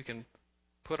can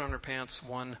put on our pants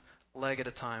one leg at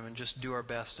a time and just do our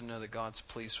best and know that God's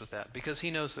pleased with that, because he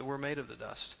knows that we're made of the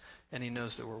dust and he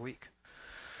knows that we're weak.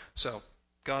 So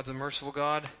God's a merciful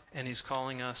God, and he's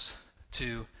calling us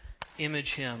to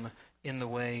image him in the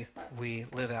way we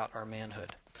live out our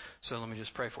manhood. So let me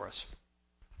just pray for us.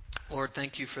 Lord,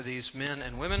 thank you for these men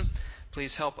and women.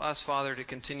 Please help us, Father, to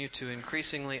continue to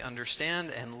increasingly understand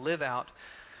and live out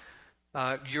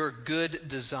your good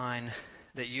design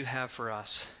that you have for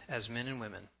us as men and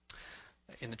women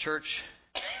in the church,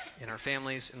 in our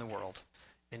families, in the world.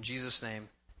 In Jesus' name,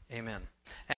 amen.